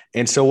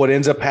 And so what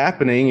ends up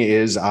happening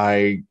is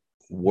I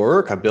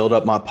build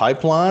up my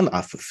pipeline,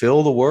 I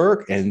fulfill the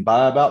work. And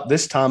by about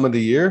this time of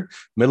the year,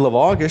 middle of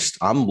August,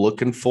 I'm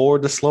looking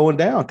forward to slowing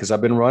down because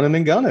I've been running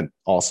and gunning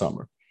all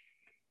summer.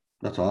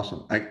 That's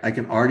awesome. I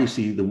can already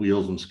see the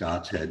wheels in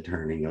Scott's head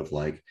turning of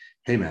like,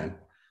 hey man,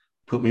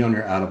 put me on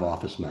your out of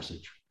office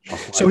message.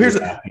 So here's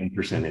a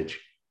percentage.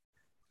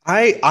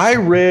 I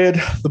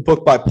read the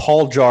book by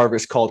Paul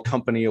Jarvis called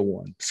Company of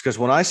One, because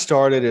when I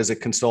started as a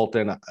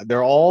consultant, there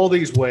are all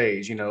these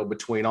ways,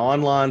 between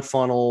online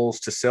funnels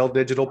to sell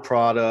digital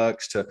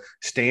products to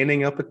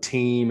standing up a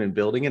team and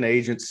building an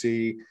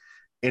agency.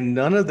 And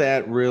none of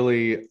that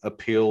really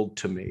appealed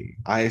to me.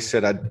 I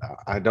said,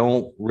 I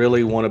don't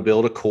really want to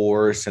build a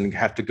course and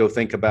have to go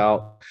think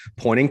about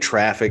pointing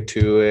traffic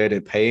to it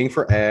and paying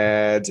for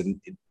ads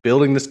and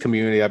building this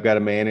community I've got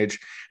to manage.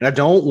 And I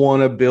don't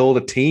want to build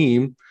a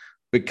team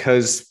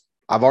because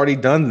I've already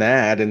done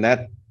that. And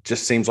that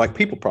just seems like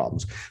people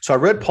problems. So I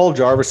read Paul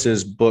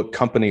Jarvis's book,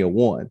 Company of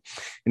One,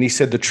 and he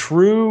said the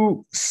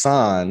true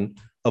sign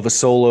of a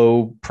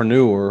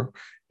solopreneur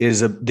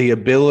is the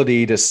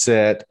ability to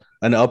set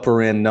an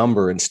upper end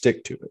number and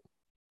stick to it.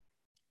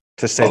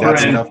 To say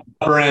that's enough.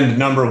 Upper end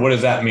number, what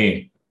does that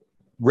mean?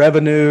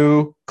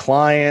 Revenue,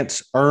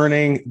 clients,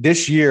 earning.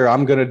 This year,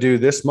 I'm going to do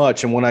this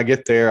much, and when I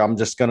get there, I'm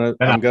going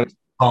to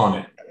on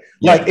it.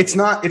 Like it's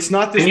not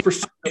this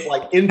pursuit of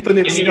like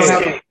infinite.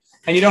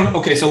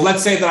 Okay, so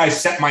let's say that I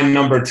set my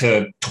number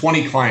to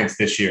 20 clients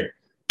this year,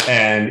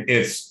 and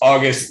it's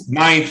August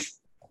 9th.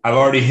 I've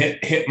already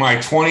hit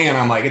my 20, and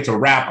I'm like, it's a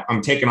wrap.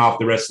 I'm taking off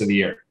the rest of the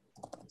year.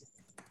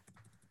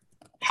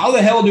 How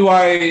the hell do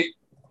I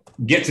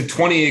get to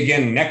 20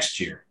 again next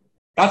year?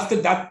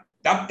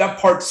 That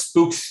part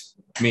spooks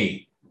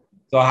me.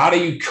 So how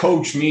do you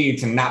coach me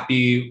to not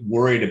be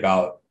worried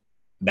about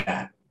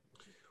that?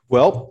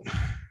 Well,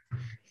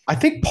 I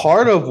think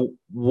part of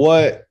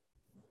what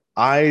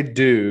I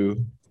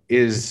do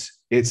is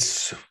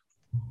it's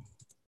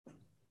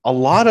a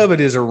lot of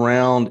it is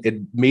around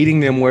meeting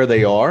them where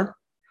they are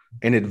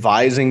and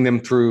advising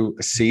them through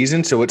a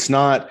season. So it's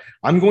not,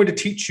 I'm going to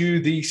teach you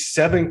the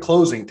 7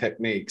 closing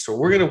techniques, or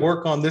we're going to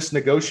work on this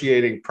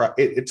negotiating.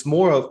 It's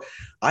more of,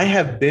 I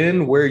have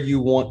been where you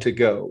want to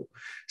go.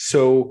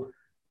 So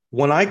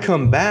when I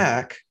come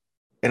back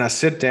and I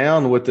sit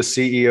down with the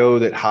CEO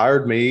that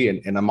hired me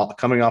and I'm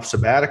coming off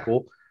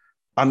sabbatical,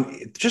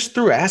 I'm just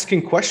through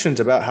asking questions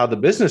about how the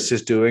business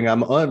is doing,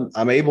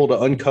 I'm able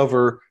to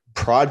uncover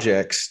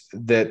projects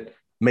that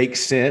make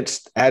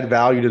sense, add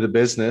value to the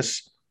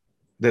business,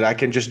 that I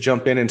can just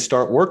jump in and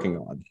start working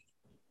on.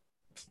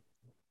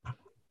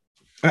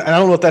 And I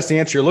don't know if that's the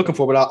answer you're looking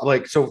for, but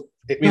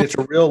it's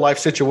a real life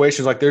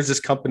situation. Like there's this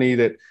company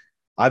that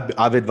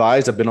I've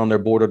advised. I've been on their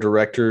board of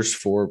directors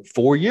for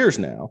 4 years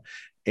now.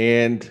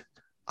 And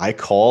I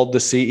called the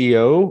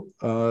CEO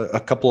a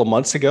couple of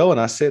months ago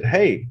and I said,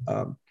 hey,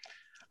 I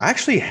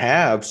actually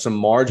have some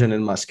margin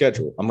in my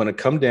schedule. I'm going to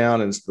come down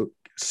and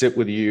sit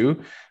with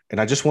you and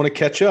I just want to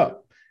catch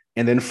up.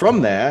 And then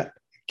from that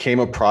came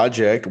a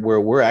project where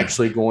we're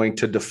actually going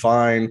to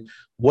define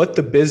where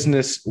the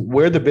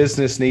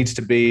business needs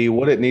to be,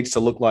 what it needs to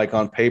look like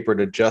on paper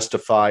to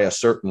justify a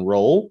certain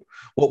role.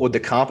 What would the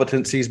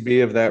competencies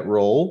be of that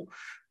role?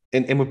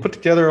 And we put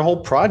together a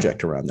whole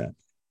project around that.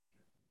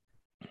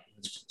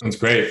 That's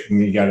great.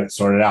 You got it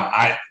sorted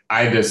out.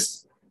 I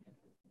just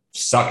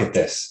suck at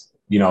this.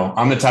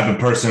 I'm the type of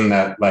person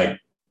that like,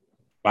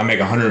 I make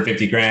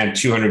 150 grand,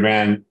 200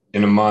 grand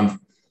in a month.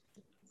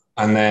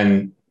 And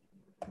then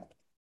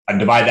I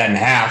divide that in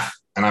half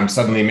and I'm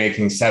suddenly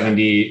making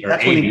 70 or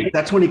 80.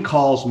 That's when he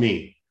calls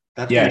me.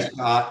 That's when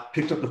Scott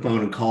picks up the phone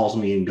and calls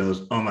me and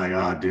goes, oh my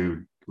God,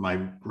 dude, my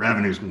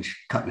revenue's been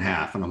cut in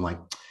half. And I'm like,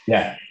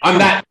 yeah, I'm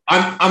that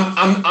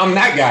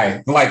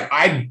guy. Like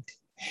I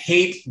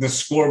hate the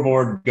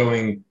scoreboard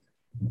going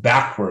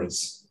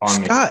backwards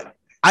on Scott, me.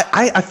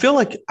 I feel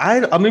like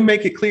I'm going to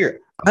make it clear.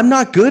 I'm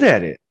not good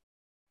at it.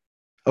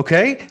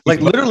 Okay.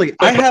 Like literally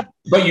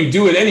but you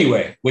do it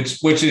anyway, which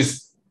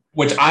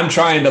I'm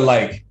trying to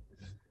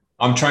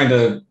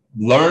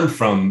learn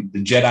from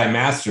the Jedi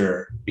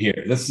Master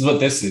here. This is what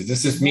this is.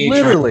 This is me.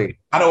 Literally.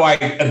 How do I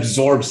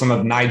absorb some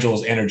of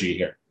Nigel's energy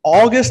here?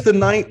 August the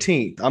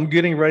 19th, I'm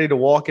getting ready to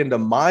walk into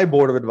my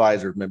board of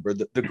advisors member,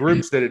 the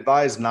groups that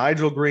advise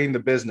Nigel Green, the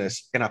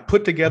business. And I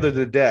put together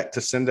the deck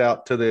to send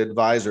out to the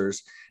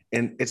advisors.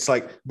 And it's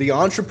like the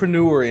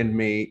entrepreneur in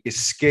me is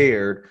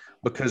scared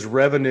because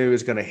revenue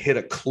is going to hit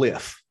a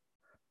cliff.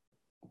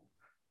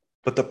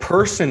 But the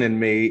person in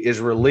me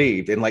is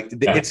relieved. And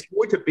it's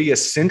going to be a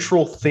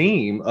central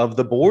theme of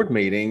the board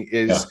meeting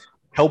is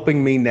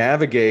helping me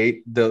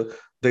navigate the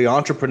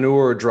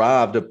entrepreneur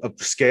drive to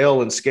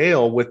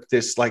scale with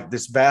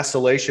this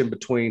vacillation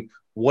between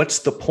what's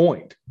the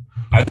point.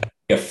 I think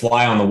a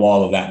fly on the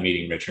wall of that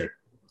meeting, Richard.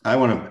 I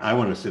want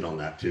to sit on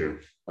that too.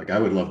 Like I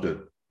would love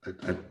to.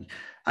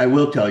 I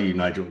will tell you,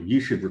 Nigel, you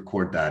should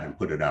record that and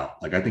put it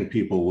out. Like I think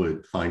people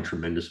would find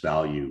tremendous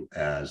value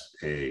as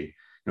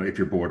if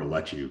your board will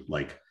let you,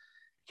 like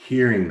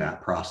hearing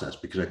that process,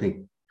 because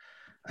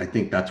I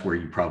think that's where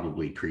you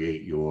probably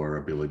create your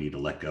ability to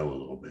let go a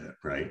little bit,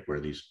 right?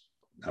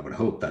 I would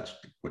hope that's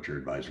what your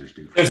advisors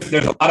do.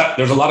 There's a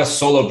lot of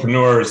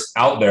solopreneurs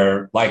out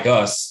there like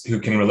us who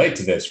can relate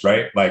to this,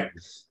 right? Like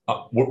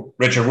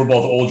Richard, we're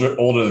both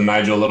older than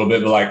Nigel a little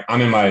bit, but like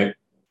I'm in my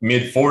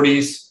mid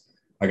 40s.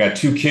 I got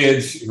 2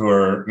 kids who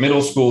are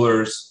middle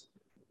schoolers,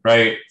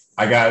 right?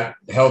 I got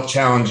health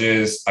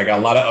challenges. I got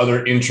a lot of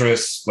other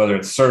interests, whether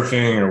it's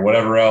surfing or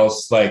whatever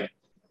else. Like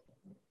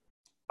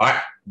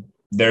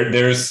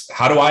there's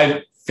how do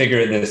I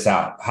figure this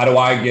out? How do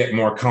I get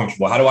more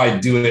comfortable? How do I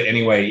do it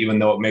anyway, even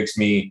though it makes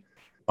me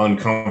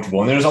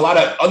uncomfortable? And there's a lot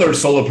of other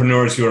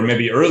solopreneurs who are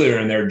maybe earlier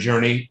in their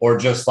journey or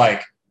just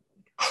like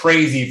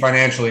crazy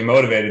financially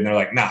motivated. And they're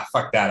like, nah,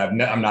 fuck that.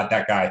 I'm not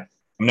that guy.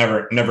 I'm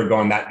never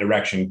going that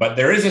direction. But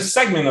there is a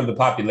segment of the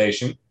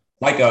population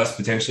like us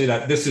potentially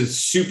that this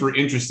is super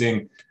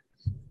interesting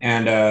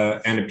and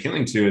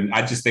appealing to. And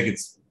I just think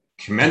it's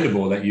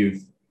commendable that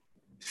you've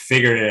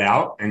figured it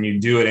out and you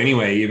do it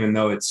anyway, even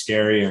though it's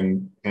scary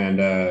and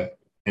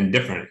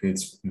different. And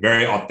it's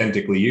very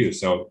authentically you.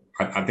 So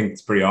I think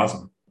it's pretty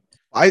awesome.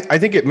 I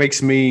think it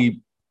makes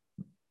me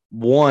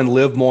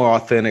live more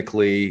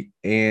authentically.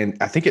 And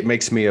I think it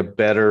makes me a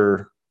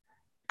better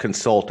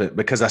consultant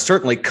because I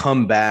certainly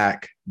come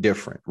back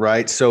different.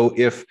 Right. So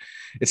if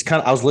it's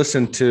I was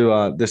listening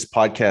to this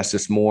podcast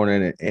this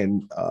morning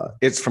and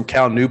it's from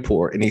Cal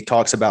Newport and he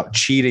talks about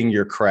cheating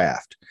your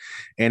craft.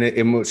 And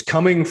it was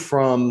coming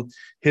from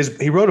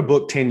he wrote a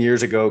book 10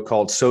 years ago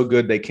called So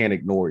Good They Can't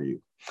Ignore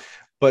You.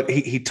 But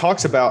he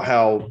talks about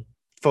how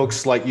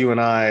folks like you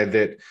and I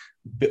that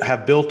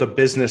have built a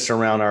business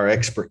around our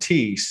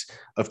expertise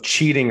of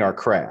cheating our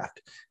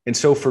craft. And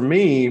so for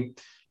me,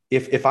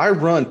 if I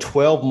run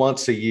 12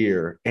 months a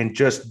year and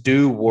just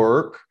do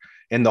work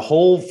And the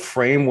whole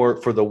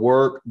framework for the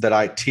work that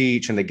I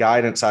teach and the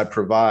guidance I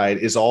provide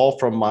is all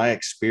from my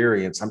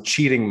experience. I'm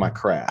cheating my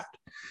craft.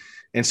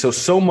 And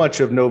so much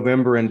of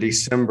November and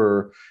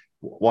December,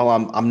 while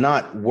I'm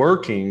not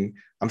working,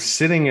 I'm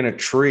sitting in a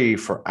tree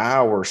for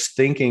hours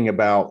thinking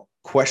about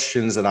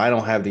questions that I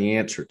don't have the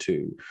answer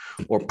to,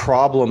 or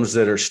problems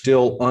that are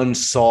still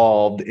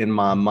unsolved in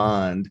my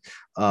mind.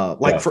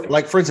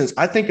 For instance,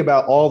 I think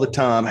about all the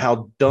time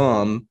how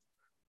dumb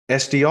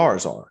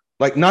SDRs are.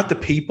 Like, not the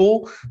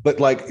people,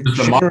 but like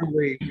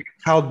generally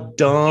how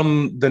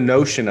dumb the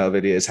notion of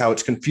it is, how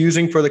it's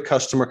confusing for the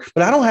customer,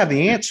 but I don't have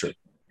the answer.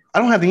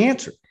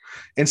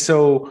 And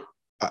so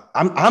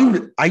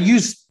I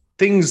use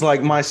things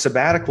like my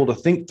sabbatical to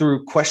think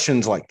through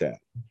questions like that.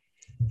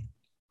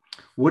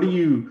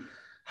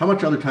 How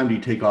much other time do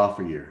you take off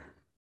a year?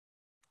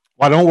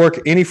 Well, I don't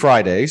work any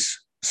Fridays.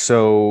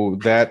 So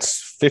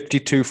that's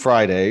 52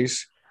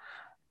 Fridays.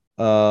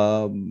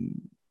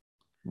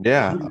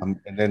 Yeah. And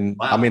then,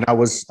 wow. I mean, I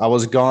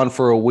was gone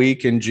for a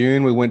week in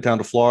June. We went down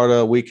to Florida,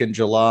 a week in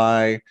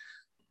July.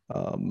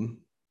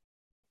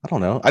 I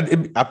don't know.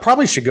 I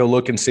probably should go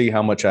look and see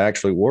how much I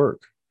actually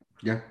work.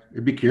 Yeah,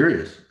 it'd be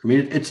curious. I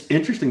mean, it's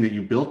interesting that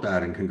you built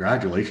that, and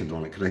congratulations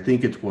on it, because I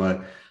think it's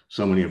what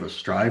so many of us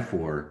strive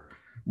for.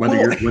 Whether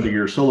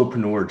you're a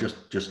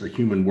solopreneur, just a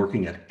human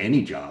working at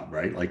any job,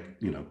 right? Like,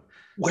 you know.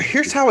 Well,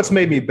 here's how it's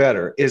made me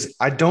better: is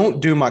I don't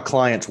do my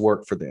clients'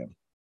 work for them.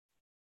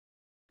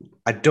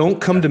 I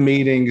don't come to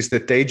meetings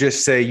that they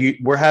just say,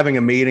 we're having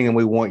a meeting and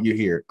we want you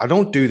here. I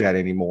don't do that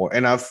anymore.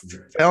 And I've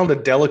found a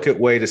delicate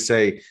way to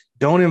say,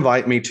 don't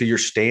invite me to your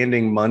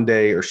standing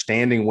Monday or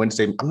standing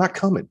Wednesday. I'm not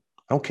coming.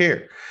 I don't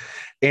care.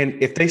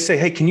 And if they say,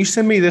 hey, can you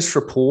send me this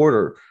report,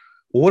 or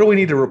what do we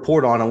need to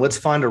report on? And let's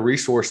find a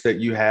resource that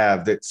you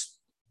have that's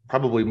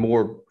probably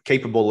more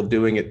capable of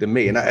doing it than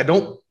me. And I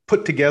don't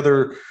put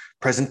together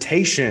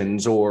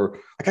presentations, or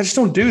like, I just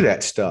don't do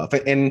that stuff.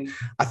 And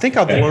I think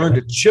I've learned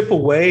to chip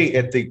away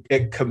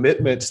at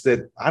commitments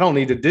that I don't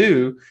need to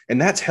do. And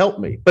that's helped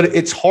me, but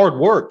it's hard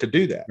work to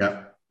do that.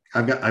 Yeah.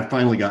 I've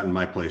finally gotten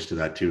my place to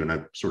that too. And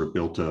I've sort of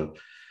built a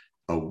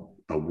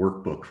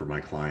workbook for my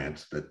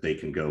clients that they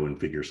can go and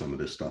figure some of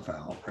this stuff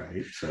out.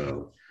 Right.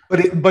 So,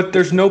 but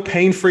there's no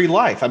pain-free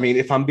life. I mean,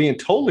 if I'm being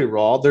totally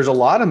raw, there's a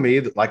lot of me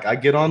that, like, I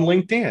get on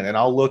LinkedIn and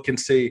I'll look and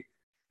see,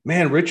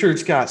 man,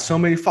 Richard's got so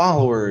many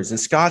followers and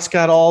Scott's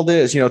got all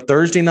this,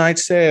 Thursday night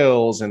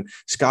sales and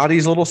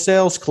Scotty's little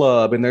sales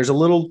club. And there's a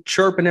little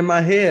chirping in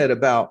my head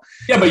about.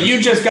 Yeah, but you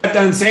just got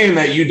done saying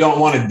that you don't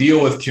want to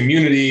deal with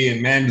community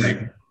and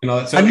managing.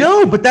 So I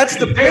know, but that's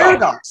the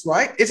paradox,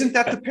 right? Isn't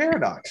that the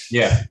paradox?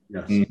 Yeah.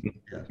 Yes.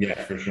 Mm-hmm.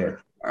 Yeah, for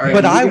sure. All right,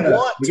 but I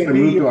want to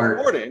be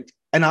important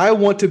and I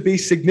want to be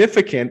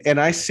significant. And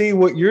I see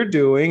what you're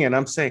doing and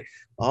I'm saying,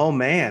 oh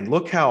man,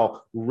 look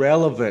how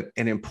relevant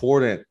and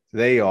important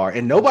they are.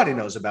 And nobody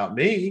knows about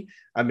me.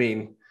 I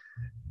mean,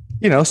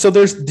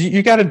 so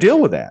you got to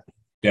deal with that.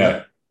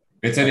 Yeah.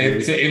 It's an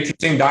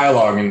interesting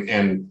dialogue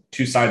and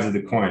two sides of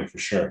the coin for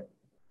sure.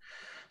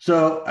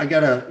 So I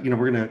gotta,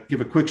 we're going to give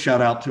a quick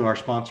shout out to our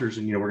sponsors,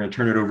 and, we're going to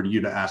turn it over to you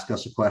to ask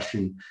us a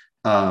question.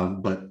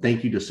 But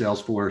thank you to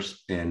Salesforce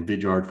and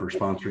Vidyard for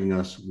sponsoring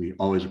us. We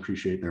always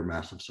appreciate their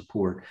massive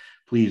support.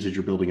 Please, as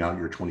you're building out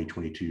your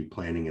 2022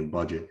 planning and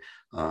budget,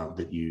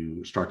 that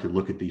you start to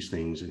look at these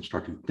things and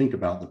start to think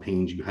about the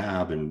pains you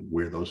have and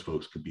where those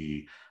folks could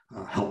be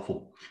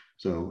helpful.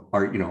 So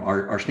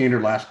our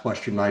standard last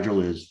question, Nigel,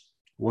 is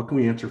what can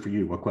we answer for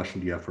you? What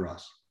question do you have for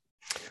us?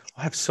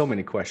 I have so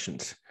many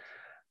questions.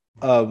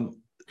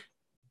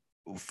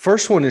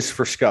 First one is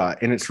for Scott,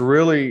 and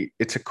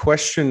it's a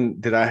question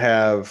that I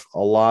have a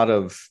lot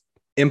of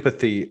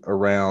empathy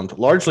around,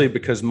 largely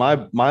because my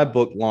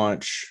book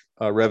launch,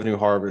 Revenue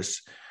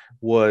Harvest,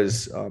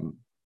 was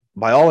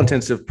by all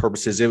intensive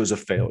purposes, it was a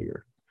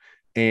failure.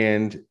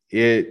 And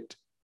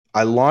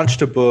I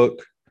launched a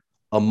book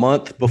a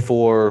month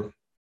before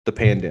the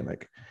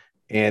pandemic,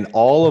 and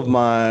all of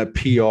my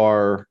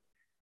PR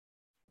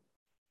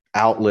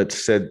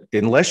outlets said,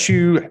 unless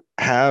you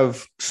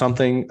have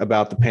something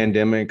about the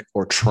pandemic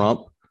or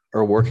Trump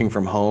or working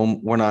from home,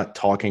 we're not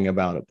talking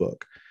about a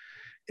book.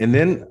 And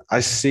then I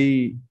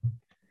see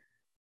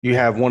you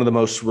have one of the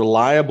most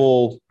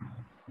reliable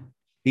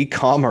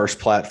e-commerce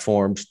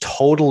platforms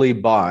totally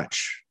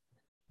botch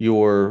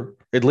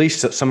at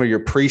least some of your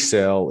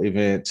pre-sale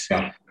events.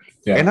 Yeah.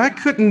 And I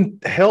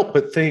couldn't help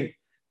but think,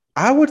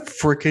 I would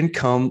freaking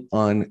come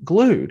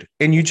unglued.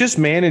 And you just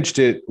managed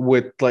it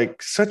with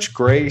like such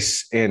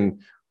grace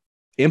and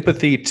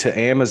empathy to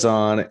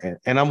Amazon.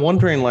 And I'm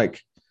wondering,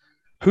 like,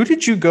 who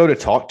did you go to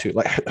talk to?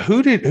 Like,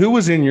 who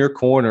was in your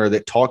corner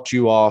that talked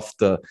you off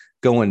the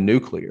going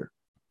nuclear?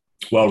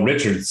 Well,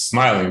 Richard's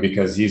smiling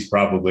because he's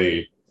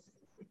probably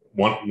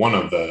one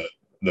of the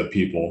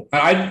people.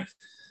 I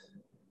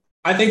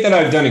think that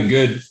I've done a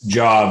good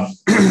job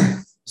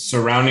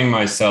surrounding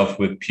myself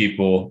with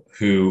people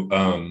who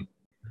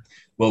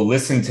will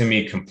listen to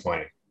me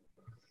complain.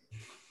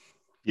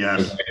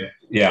 Yes. Okay.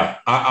 Yeah.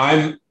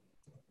 I've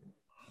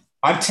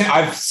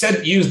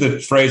used the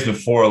phrase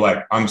before,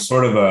 like I'm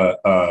sort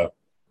of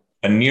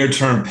a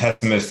near-term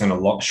pessimist and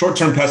a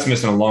short-term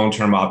pessimist and a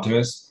long-term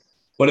optimist.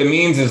 What it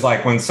means is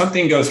like when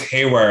something goes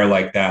haywire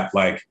like that,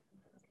 like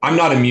I'm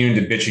not immune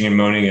to bitching and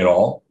moaning at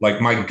all.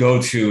 Like my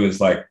go-to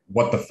is like,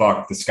 what the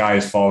fuck? The sky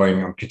is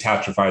falling. I'm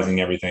catastrophizing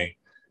everything.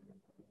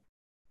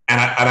 And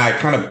I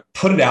kind of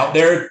put it out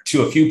there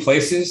to a few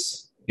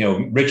places, you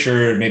know,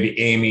 Richard, maybe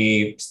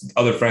Amy,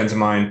 other friends of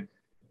mine.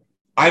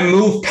 I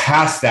move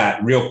past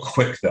that real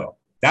quick though.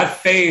 That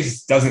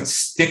phase doesn't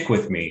stick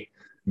with me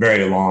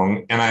very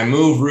long. And I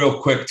move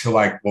real quick to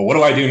like, well, what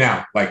do I do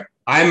now? Like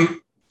I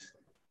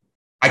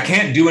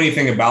can't do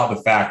anything about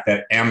the fact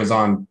that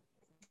Amazon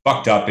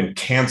fucked up and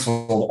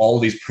canceled all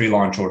these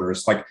pre-launch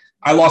orders. Like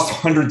I lost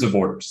hundreds of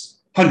orders,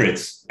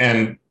 hundreds,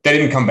 and they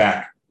didn't come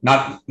back.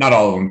 Not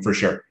all of them for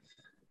sure.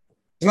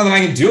 There's nothing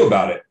I can do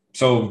about it.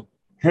 So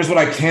here's what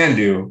I can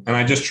do. And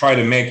I just try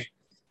to make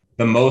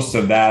the most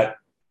of that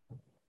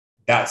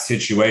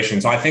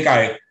situation. So I think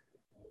I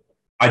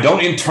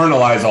don't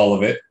internalize all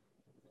of it.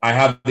 I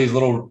have these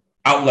little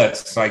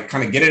outlets. So I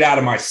kind of get it out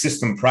of my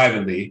system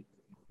privately.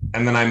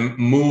 And then I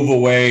move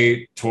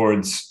away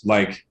towards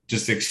like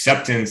just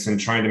acceptance and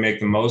trying to make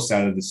the most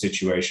out of the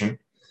situation.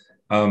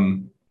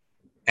 And,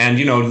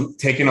 you know,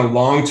 taking a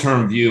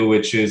long-term view,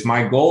 which is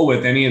my goal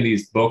with any of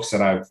these books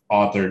that I've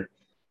authored.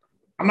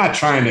 I'm not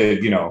trying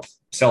to, you know,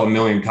 sell 1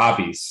 million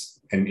copies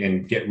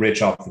and get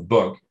rich off the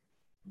book.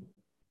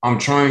 I'm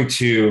trying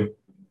to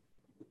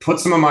put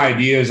some of my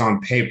ideas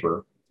on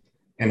paper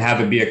and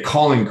have it be a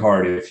calling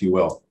card, if you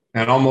will.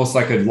 And almost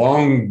like a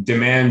long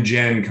demand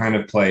gen kind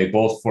of play,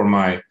 both for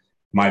my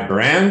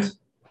brand,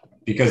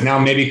 because now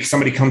maybe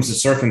somebody comes to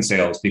Surf and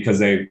Sales because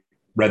they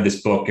read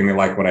this book and they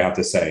like what I have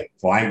to say.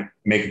 Well, I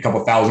make a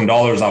couple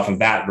 $1,000s off of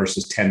that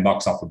versus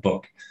 $10 off a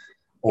book.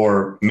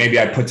 Or maybe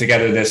I put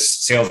together this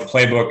sales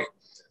playbook,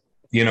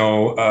 you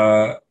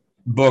know,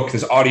 book,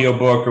 this audio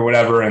book or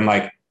whatever. And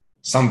like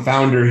some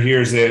founder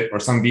hears it or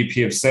some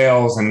VP of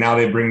sales, and now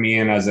they bring me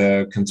in as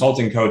a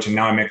consulting coach. And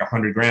now I make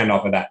 $100,000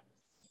 off of that.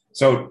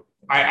 So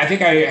I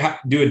think I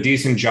do a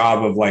decent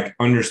job of like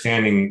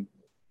understanding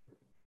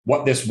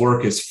what this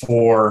work is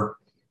for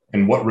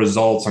and what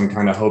results I'm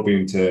kind of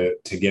hoping to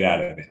get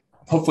out of it.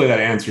 Hopefully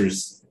that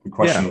answers the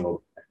question a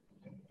little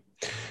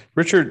bit.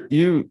 Richard,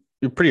 you're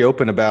pretty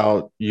open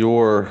about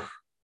your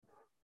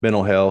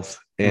mental health,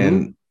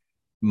 and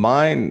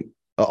mine,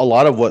 a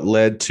lot of what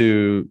led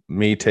to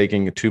me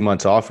taking 2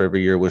 months off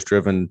every year was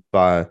driven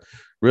by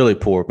really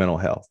poor mental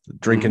health,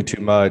 drinking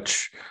too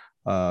much,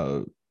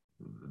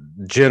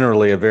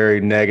 generally a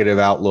very negative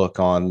outlook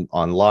on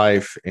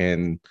life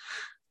and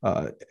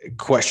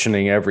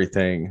questioning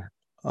everything.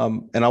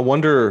 And I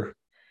wonder,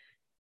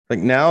 like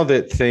now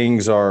that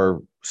things are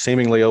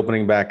seemingly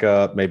opening back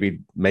up, maybe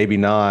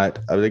not,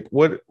 I think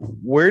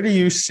where do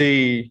you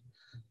see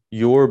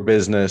your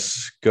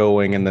business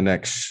going in the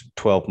next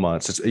 12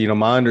 months? It's, you know,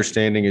 my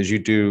understanding is you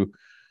do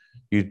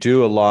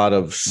a lot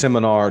of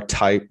seminar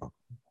type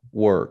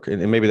work,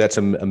 and maybe that's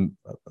a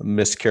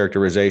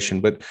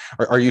mischaracterization, but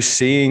are you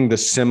seeing the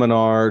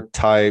seminar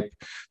type,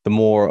 the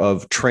more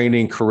of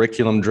training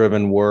curriculum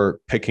driven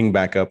work picking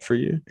back up for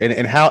you?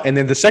 And how, and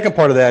then the second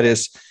part of that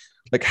is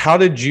like, how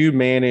did you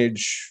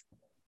manage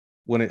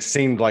when it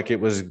seemed like it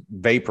was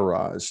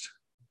vaporized?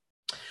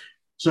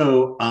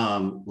 So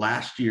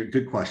last year,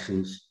 good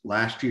questions.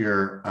 Last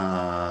year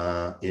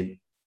in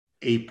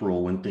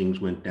April, when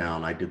things went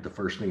down, I did the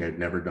first thing I'd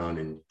never done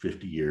in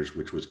 50 years,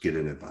 which was get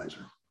an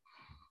advisor.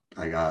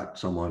 I got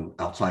someone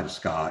outside of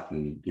Scott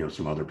and, you know,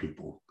 some other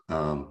people,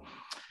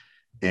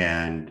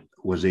 and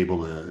was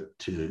able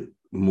to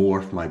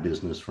morph my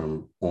business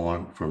from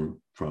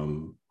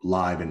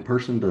live in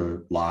person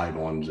to live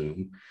on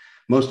Zoom.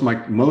 Most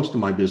of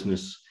my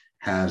business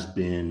has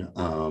been,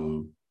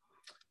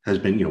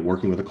 you know,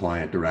 working with a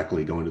client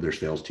directly, going to their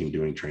sales team,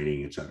 doing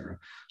training, et cetera.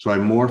 So I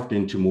morphed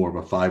into more of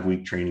a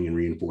 5-week training and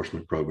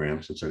reinforcement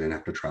program since I didn't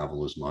have to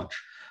travel as much.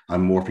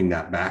 I'm morphing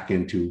that back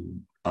into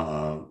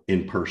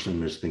in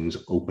person as things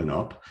open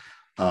up.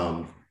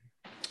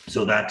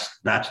 So that's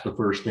the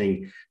first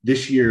thing.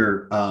 This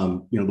year,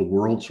 you know, the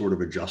world sort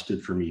of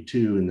adjusted for me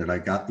too, in that I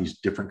got these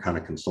different kind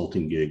of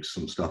consulting gigs,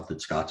 some stuff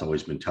that Scott's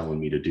always been telling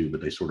me to do, but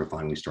they sort of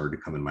finally started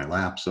to come in my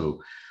lap. So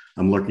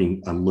I'm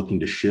looking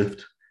to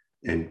shift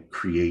and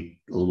create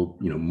a little,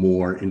 you know,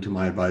 more into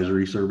my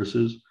advisory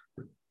services,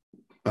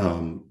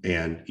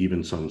 and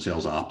even some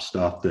sales ops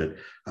stuff that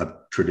I've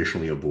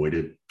traditionally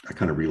avoided. I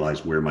kind of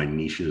realized where my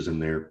niche is in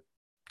there,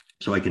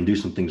 so I can do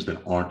some things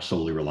that aren't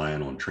solely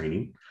reliant on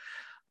training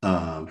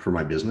for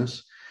my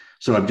business.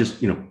 So I'm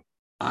just, you know,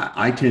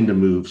 I tend to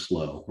move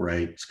slow,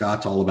 right?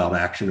 Scott's all about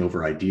action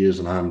over ideas,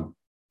 and I'm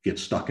get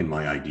stuck in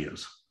my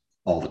ideas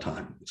all the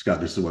time.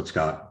 This is what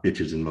Scott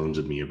bitches and moans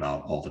at me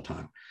about all the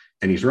time,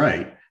 and he's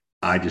right.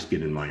 I just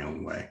get in my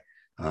own way.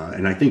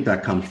 And I think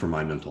that comes from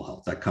my mental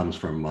health. That comes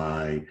from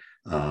my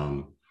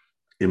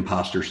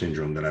imposter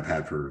syndrome that I've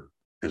had for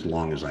as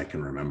long as I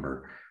can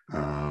remember.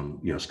 You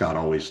know, Scott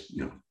always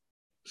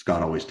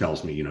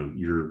tells me, you know,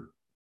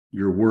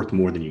 you're worth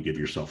more than you give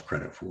yourself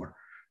credit for.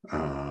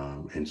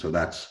 And so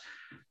that's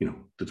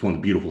that's one of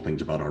the beautiful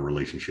things about our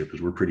relationship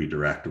is we're pretty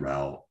direct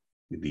about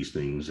these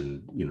things,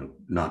 and,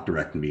 not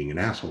direct and being an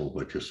asshole,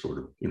 but just sort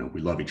of,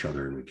 we love each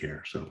other and we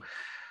care. So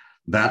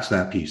that's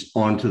that piece.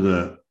 On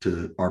to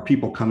our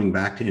people coming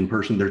back to in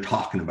person. They're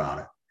talking about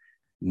it.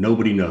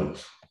 Nobody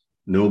knows.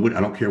 Nobody,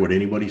 I don't care what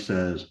anybody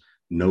says.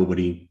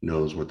 Nobody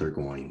knows what they're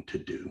going to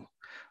do.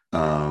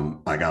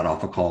 I got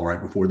off a call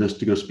right before this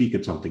to go speak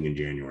at something in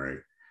January.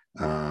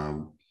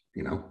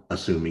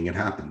 Assuming it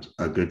happens.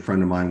 A good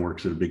friend of mine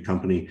works at a big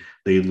company.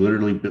 They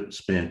literally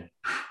spent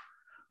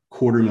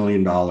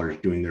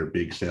 $250,000 doing their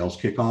big sales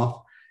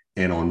kickoff.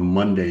 And on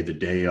Monday, the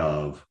day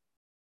of,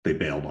 they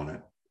bailed on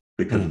it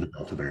because of the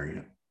Delta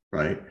variant,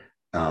 right?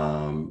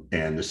 And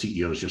the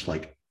CEO is just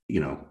like,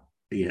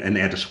 and they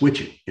had to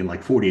switch it in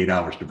like 48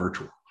 hours to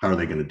virtual. How are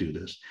they going to do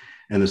this?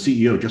 And the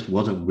CEO just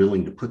wasn't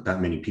willing to put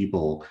that many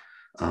people,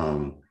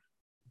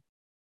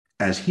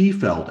 as he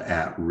felt,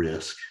 at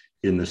risk,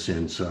 in the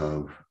sense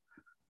of,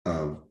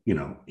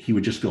 he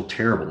would just feel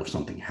terrible if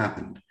something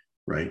happened,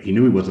 right? He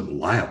knew he wasn't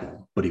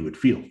liable, but he would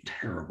feel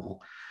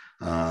terrible.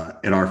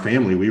 In our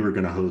family, we were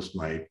going to host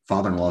my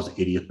father-in-law's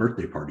 80th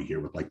birthday party here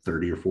with like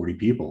 30 or 40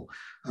 people,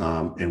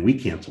 and we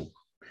canceled.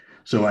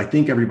 So I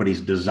think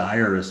everybody's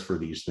desirous for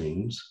these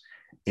things,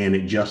 and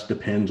it just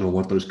depends on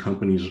what those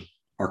companies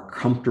are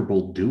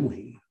comfortable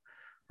doing,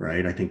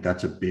 right? I think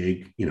that's a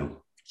big,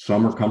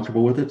 some are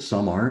comfortable with it,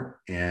 some aren't,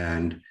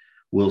 and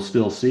we'll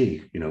still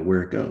see,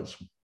 where it goes.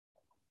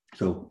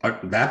 So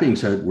that being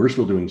said, we're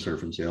still doing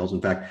Surf and Sales.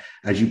 In fact,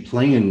 as you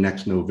plan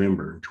next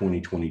November,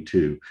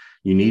 2022,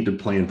 you need to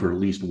plan for at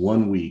least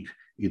 1 week,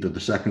 either the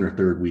second or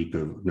third week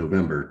of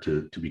November,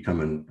 to be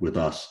coming with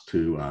us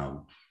to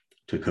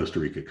Costa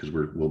Rica, because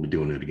we'll be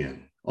doing it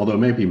again. Although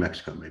maybe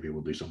Mexico, maybe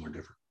we'll do somewhere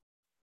different.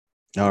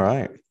 All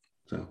right.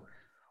 So,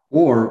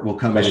 or we'll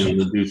come in and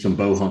we'll do some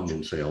bow hunting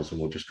and sales, and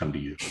we'll just come to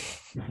you.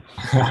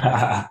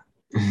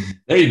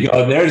 There you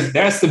go.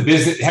 That's the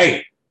business.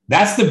 Hey,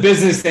 that's the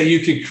business that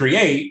you could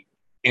create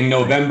in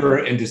November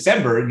and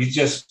December. You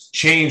just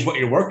change what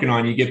you're working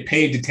on. You get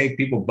paid to take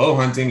people bow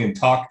hunting and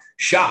talk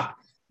shop.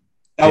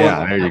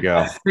 There you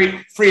go.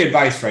 Free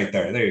advice right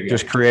there. There you go.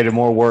 Just created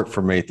more work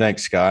for me.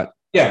 Thanks, Scott.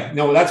 Yeah,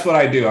 no, that's what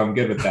I do. I'm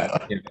good with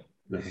that.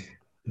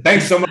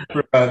 Thanks so much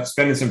for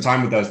spending some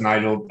time with us,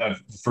 Nigel.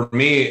 For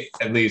me,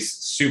 at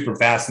least, super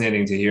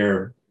fascinating to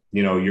hear,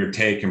 your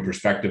take and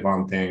perspective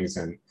on things.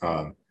 And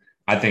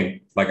I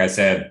think, like I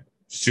said,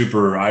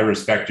 I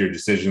respect your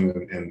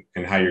decision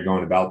and how you're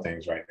going about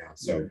things right now.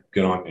 So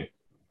good on you.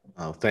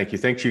 Oh, thank you.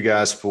 Thank you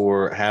guys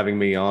for having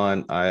me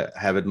on. I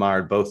have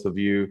admired both of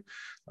you.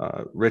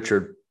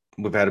 Richard,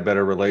 we've had a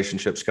better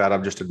relationship. Scott,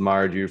 I've just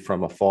admired you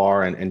from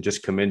afar and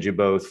just commend you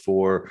both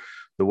for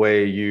the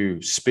way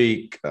you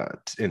speak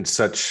in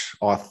such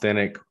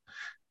authentic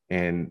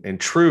and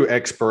true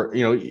expert.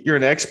 You're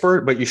an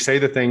expert, but you say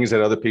the things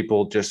that other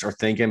people just are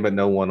thinking, but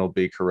no one will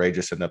be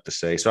courageous enough to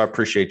say. So I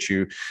appreciate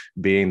you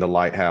being the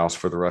lighthouse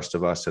for the rest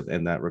of us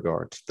in that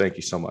regard. Thank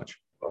you so much.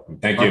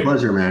 Thank you. Our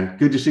pleasure, man.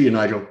 Good to see you,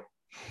 Nigel.